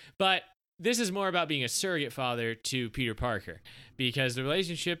movie, but this is more about being a surrogate father to Peter Parker, because the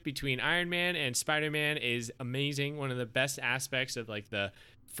relationship between Iron Man and Spider-Man is amazing. One of the best aspects of like the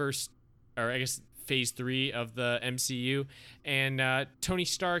first, or I guess phase 3 of the MCU. And Tony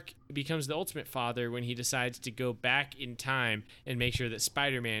Stark becomes the ultimate father when he decides to go back in time and make sure that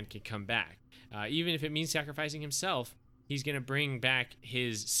Spider-Man can come back. Even if it means sacrificing himself, he's going to bring back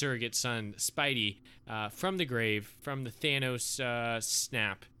his surrogate son, Spidey, from the grave, from the Thanos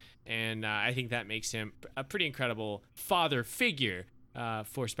snap. And I think that makes him a pretty incredible father figure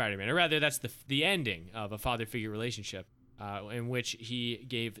for Spider-Man. Or rather, that's the ending of a father figure relationship in which he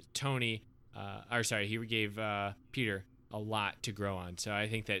gave Peter a lot to grow on. So I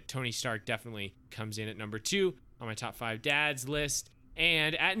think that Tony Stark definitely comes in at number 2 on my top 5 dads list.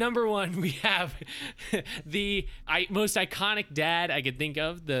 And at number 1, we have the most iconic dad I could think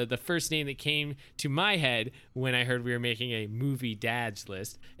of, the first name that came to my head when I heard we were making a movie dads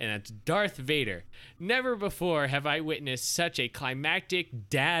list, and that's Darth Vader. Never before have I witnessed such a climactic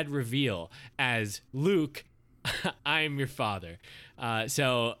dad reveal as Luke, I'm your father.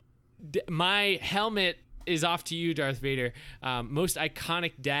 So my helmet is off to you, Darth Vader. Most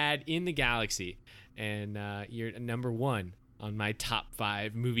iconic dad in the galaxy. And you're number 1 on my top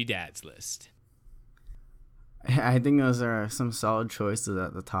 5 movie dads list. I think those are some solid choices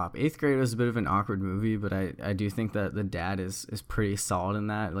at the top. 8th Grade was a bit of an awkward movie, but I do think that the dad is pretty solid in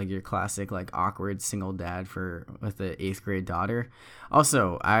that. Like your classic like awkward single dad with the 8th grade daughter.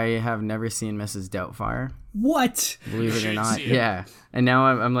 Also, I have never seen Mrs. Doubtfire. What? Believe it or not. Yeah. And now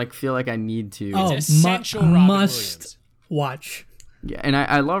I'm like feel like I need to. It's essential Robin must Williams. watch. Yeah, and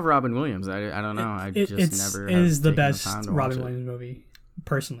I love Robin Williams. I don't know. It is the best Robin Williams movie,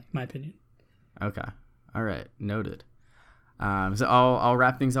 personally, my opinion. Okay. All right. Noted. So I'll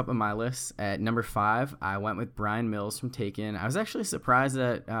wrap things up on my list. At number 5, I went with Brian Mills from Taken. I was actually surprised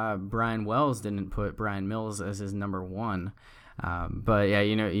that Brian Wells didn't put Brian Mills as his number 1. But yeah,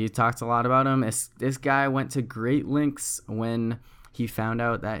 you talked a lot about him. This guy went to great lengths when he found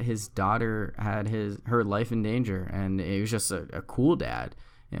out that his daughter had her life in danger, and it was just a cool dad,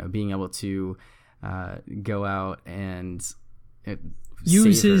 being able to go out and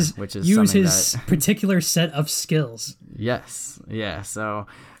use his that, particular set of skills. Yes, yeah. So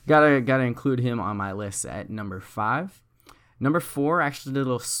gotta include him on my list at number 5. Number 4, actually did a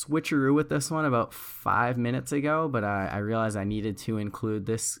little switcheroo with this one about 5 minutes ago, but I realized I needed to include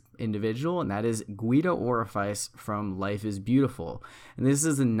this individual, and that is Guido Orifice from Life is Beautiful. And this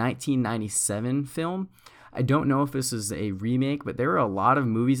is a 1997 film. I don't know if this is a remake, but there are a lot of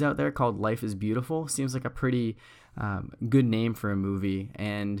movies out there called Life is Beautiful. Seems like a pretty good name for a movie.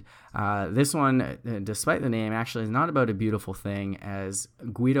 And this one, despite the name, actually is not about a beautiful thing, as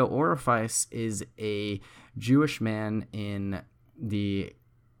Guido Orifice is a Jewish man in the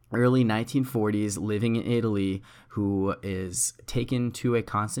early 1940s living in Italy who is taken to a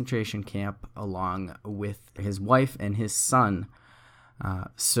concentration camp along with his wife and his son.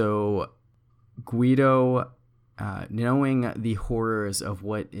 So Guido, knowing the horrors of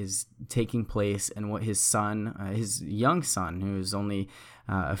what is taking place and what his son, his young son, who is only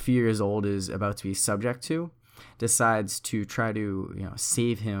a few years old, is about to be subject to, decides to try to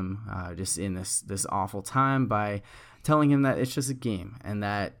save him just in this awful time by telling him that it's just a game and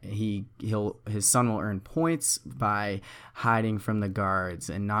that his son will earn points by hiding from the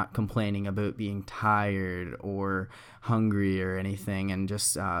guards and not complaining about being tired or hungry or anything, and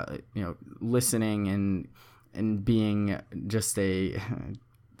just listening and being just a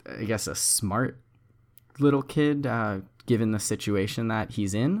smart little kid given the situation that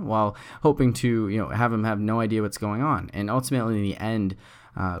he's in, while hoping to have him have no idea what's going on. And ultimately in the end,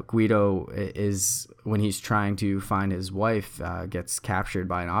 Guido is, when he's trying to find his wife, gets captured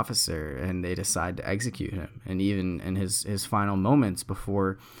by an officer, and they decide to execute him. And even in his final moments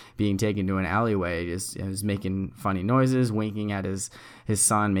before being taken to an alleyway, is making funny noises, winking at his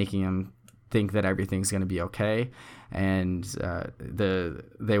son, making him think that everything's going to be okay. And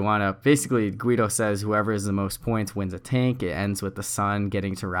they want to, basically Guido says whoever has the most points wins a tank. It ends with the son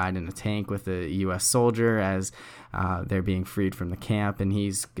getting to ride in a tank with a U.S. soldier as they're being freed from the camp, and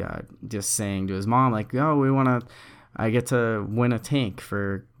he's just saying to his mom, like, oh, I get to win a tank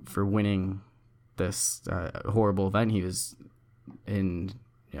for winning this horrible event he was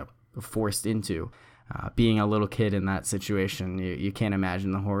forced into. Being a little kid in that situation, you can't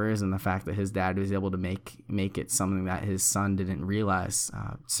imagine the horrors, and the fact that his dad was able to make it something that his son didn't realize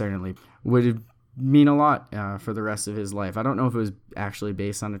certainly would mean a lot for the rest of his life. I don't know if it was actually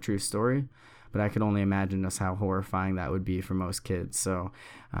based on a true story, but I could only imagine just how horrifying that would be for most kids. So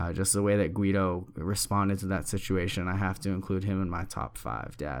just the way that Guido responded to that situation, I have to include him in my top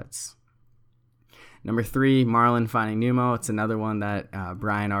 5 dads. Number 3, Marlin Finding Nemo. It's another one that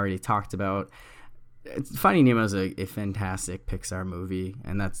Brian already talked about. Finding Nemo is a fantastic Pixar movie,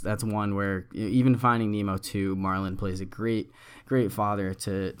 and that's one where even Finding Nemo 2, Marlin plays a great father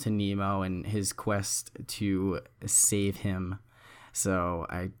to Nemo and his quest to save him. So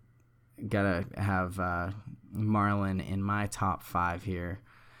I gotta have Marlin in my top 5 here.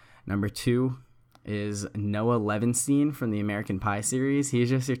 Number 2 is Noah Levenstein from the American Pie series. He's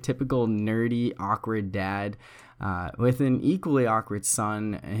just your typical nerdy, awkward dad with an equally awkward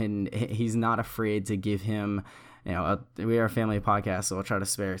son, and he's not afraid to give him, we are a family podcast, so I'll try to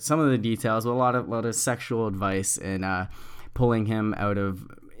spare some of the details, but a lot of sexual advice and pulling him out of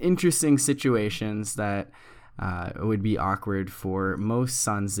interesting situations that would be awkward for most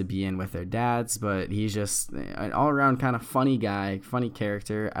sons to be in with their dads. But he's just an all-around kind of funny guy, funny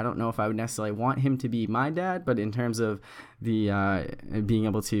character. I don't know if I would necessarily want him to be my dad, but in terms of the being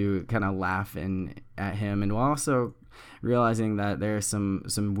able to kind of laugh at him, and while also realizing that there are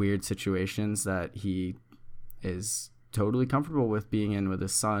some weird situations that he is totally comfortable with being in with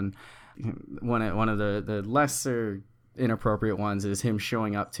his son. One of the lesser inappropriate ones is him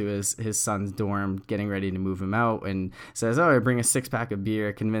showing up to his son's dorm, getting ready to move him out, and says, "Oh, I bring a 6-pack of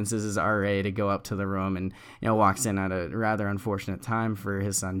beer," convinces his RA to go up to the room, and walks in at a rather unfortunate time for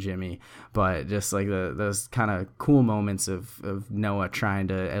his son Jimmy. But just like those kind of cool moments of Noah trying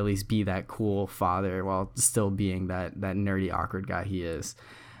to at least be that cool father while still being that nerdy, awkward guy he is.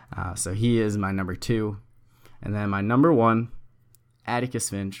 So he is my number 2. And then my number 1, Atticus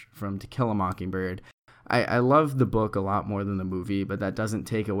Finch from To Kill a Mockingbird. I love the book a lot more than the movie, but that doesn't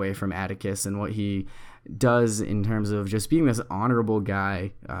take away from Atticus and what he does in terms of just being this honorable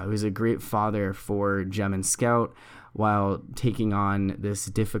guy who's a great father for Jem and Scout, while taking on this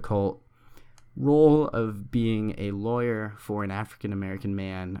difficult role of being a lawyer for an African-American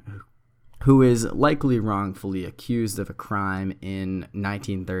man who is likely wrongfully accused of a crime in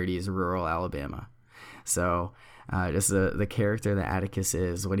 1930s rural Alabama. So just the character that Atticus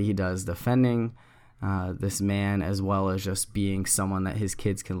is, what he does defending this man, as well as just being someone that his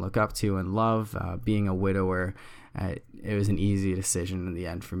kids can look up to and love. Being a widower, it was an easy decision in the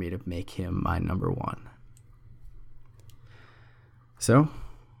end for me to make him my number 1. So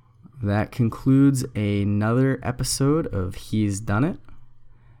that concludes another episode of He's Done It.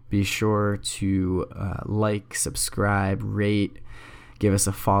 Be sure to like, subscribe, rate, give us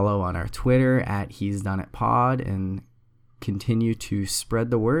a follow on our Twitter at He's Done It Pod, and continue to spread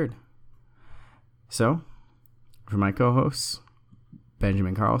the word. So, for my co-hosts,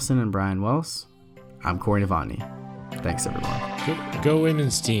 Benjamin Carlson and Brian Wells, I'm Corey Novotny. Thanks, everyone. Go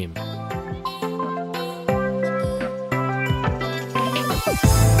Women's Team.